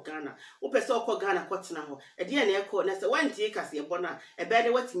ekoso ewo Ghana. Wo pese okọ Ghana kwotena ho. E de na ekọ na se wantie kase ebo na e be de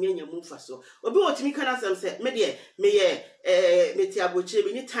watimi anya mu fa so. Obi wotimi kana sam se me de me ye meti aboche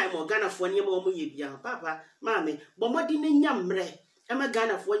bi ni time o Ghana fo niema o mo ye bia papa mame bomodi ne nyamre ema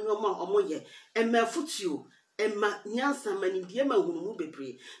Ghana fo nyoma omoye ema futuo ema nyansa mani bia ma hunu mu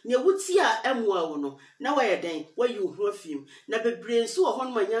bebre ne wuti a emwa wo no na wa yeden wa yu hu afim na bebre nso ho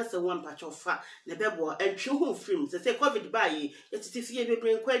no nyansa wo mpacho fa na bebo entwe hu film se covid ba yi yetitifie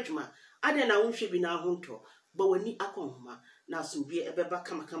bebre nkwa adwuma ade na wonhwe bi na ahonto ba wani akonhoma na asubie ebeba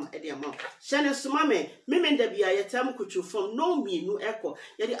kama ede ama hyane soma me nda bia yetam kuchu from no minu eko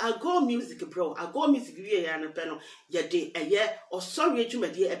yede ago music bro ago music wie ya no pe no yede eye osori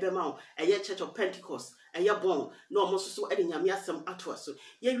adwumade ebema o eye Church of Pentecost eye bon no omo so ede nyame asem ato aso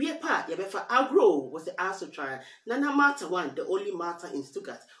ye wie pa ye befa agro was the Asetena na matter one the only matter in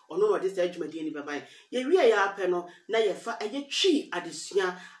Stuttgart ono no this adwumade ni beba ye wie ya pe no na ye fa eye twi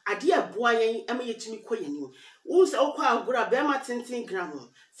adesua ade aboa yen ema yetimi koyani Usa okwa agura be ma tintin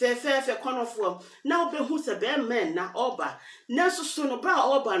gram fe konofo na obehu se be men na oba na soso no bra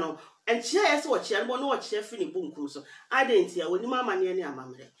oba no enchia yese wo chia no wo chia fi ni bunkum so adentia woni mama ne ne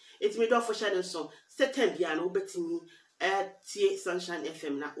amamre etimi do fo hye ne so setem bia no obetimi tie Sunshine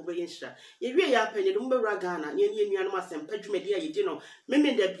FM na obeyin hira ye wie ya panye dum bewura Ghana ne nuanu asem padwumadi ayedi no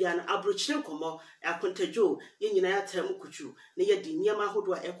memenda bia na abrochire komo akontadwo ye nyina ya tam kuchu ne ye di niam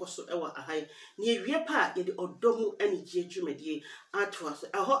ahodo a ekoso ewa ahai ne wie pa ye di odomu anigye dwumadi ato aso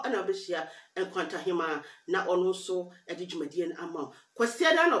eho ana behia enkwantahema na ono so edi dwumadi en ama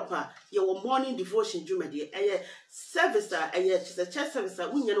kwasiada no pa ye wo morning devotion dwumadi eye service eye church service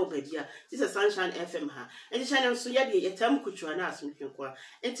unya no badia this is Sunshine FM ha enti channel so ye di yetam kuchu na asumtwenkwa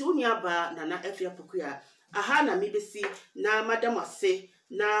enti uni aba na afia pokuya aha na mebesi na madam ase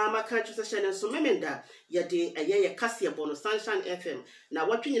na makanchu session so memenda yede eye kase ebo no Sunshine FM na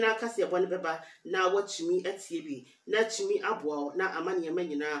watwenyina kase ebo no beba na watumi atie bi na tumi aboa na amane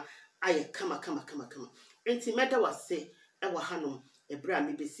manyina aye kama enti meda wase ewa hanom ebra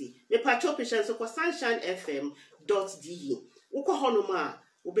mebesi me patcho patient so kwa sunshine.fm.de ukọ honom a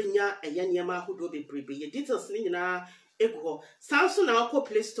obenya eye niam ahodo bebrebe ye details ni nyina ego Samsung na akọ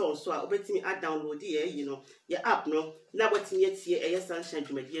Play Store so a obetimi download ye your app no na watimi atie eye Sunshine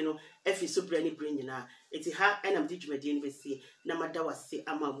dwumadie no efi so bra ni bra nyina eti ha enam di dwumadie ni besi na mada wase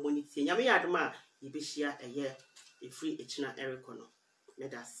ama monitie nyame yadom a yebehia eye efri echina eriko no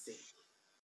let us see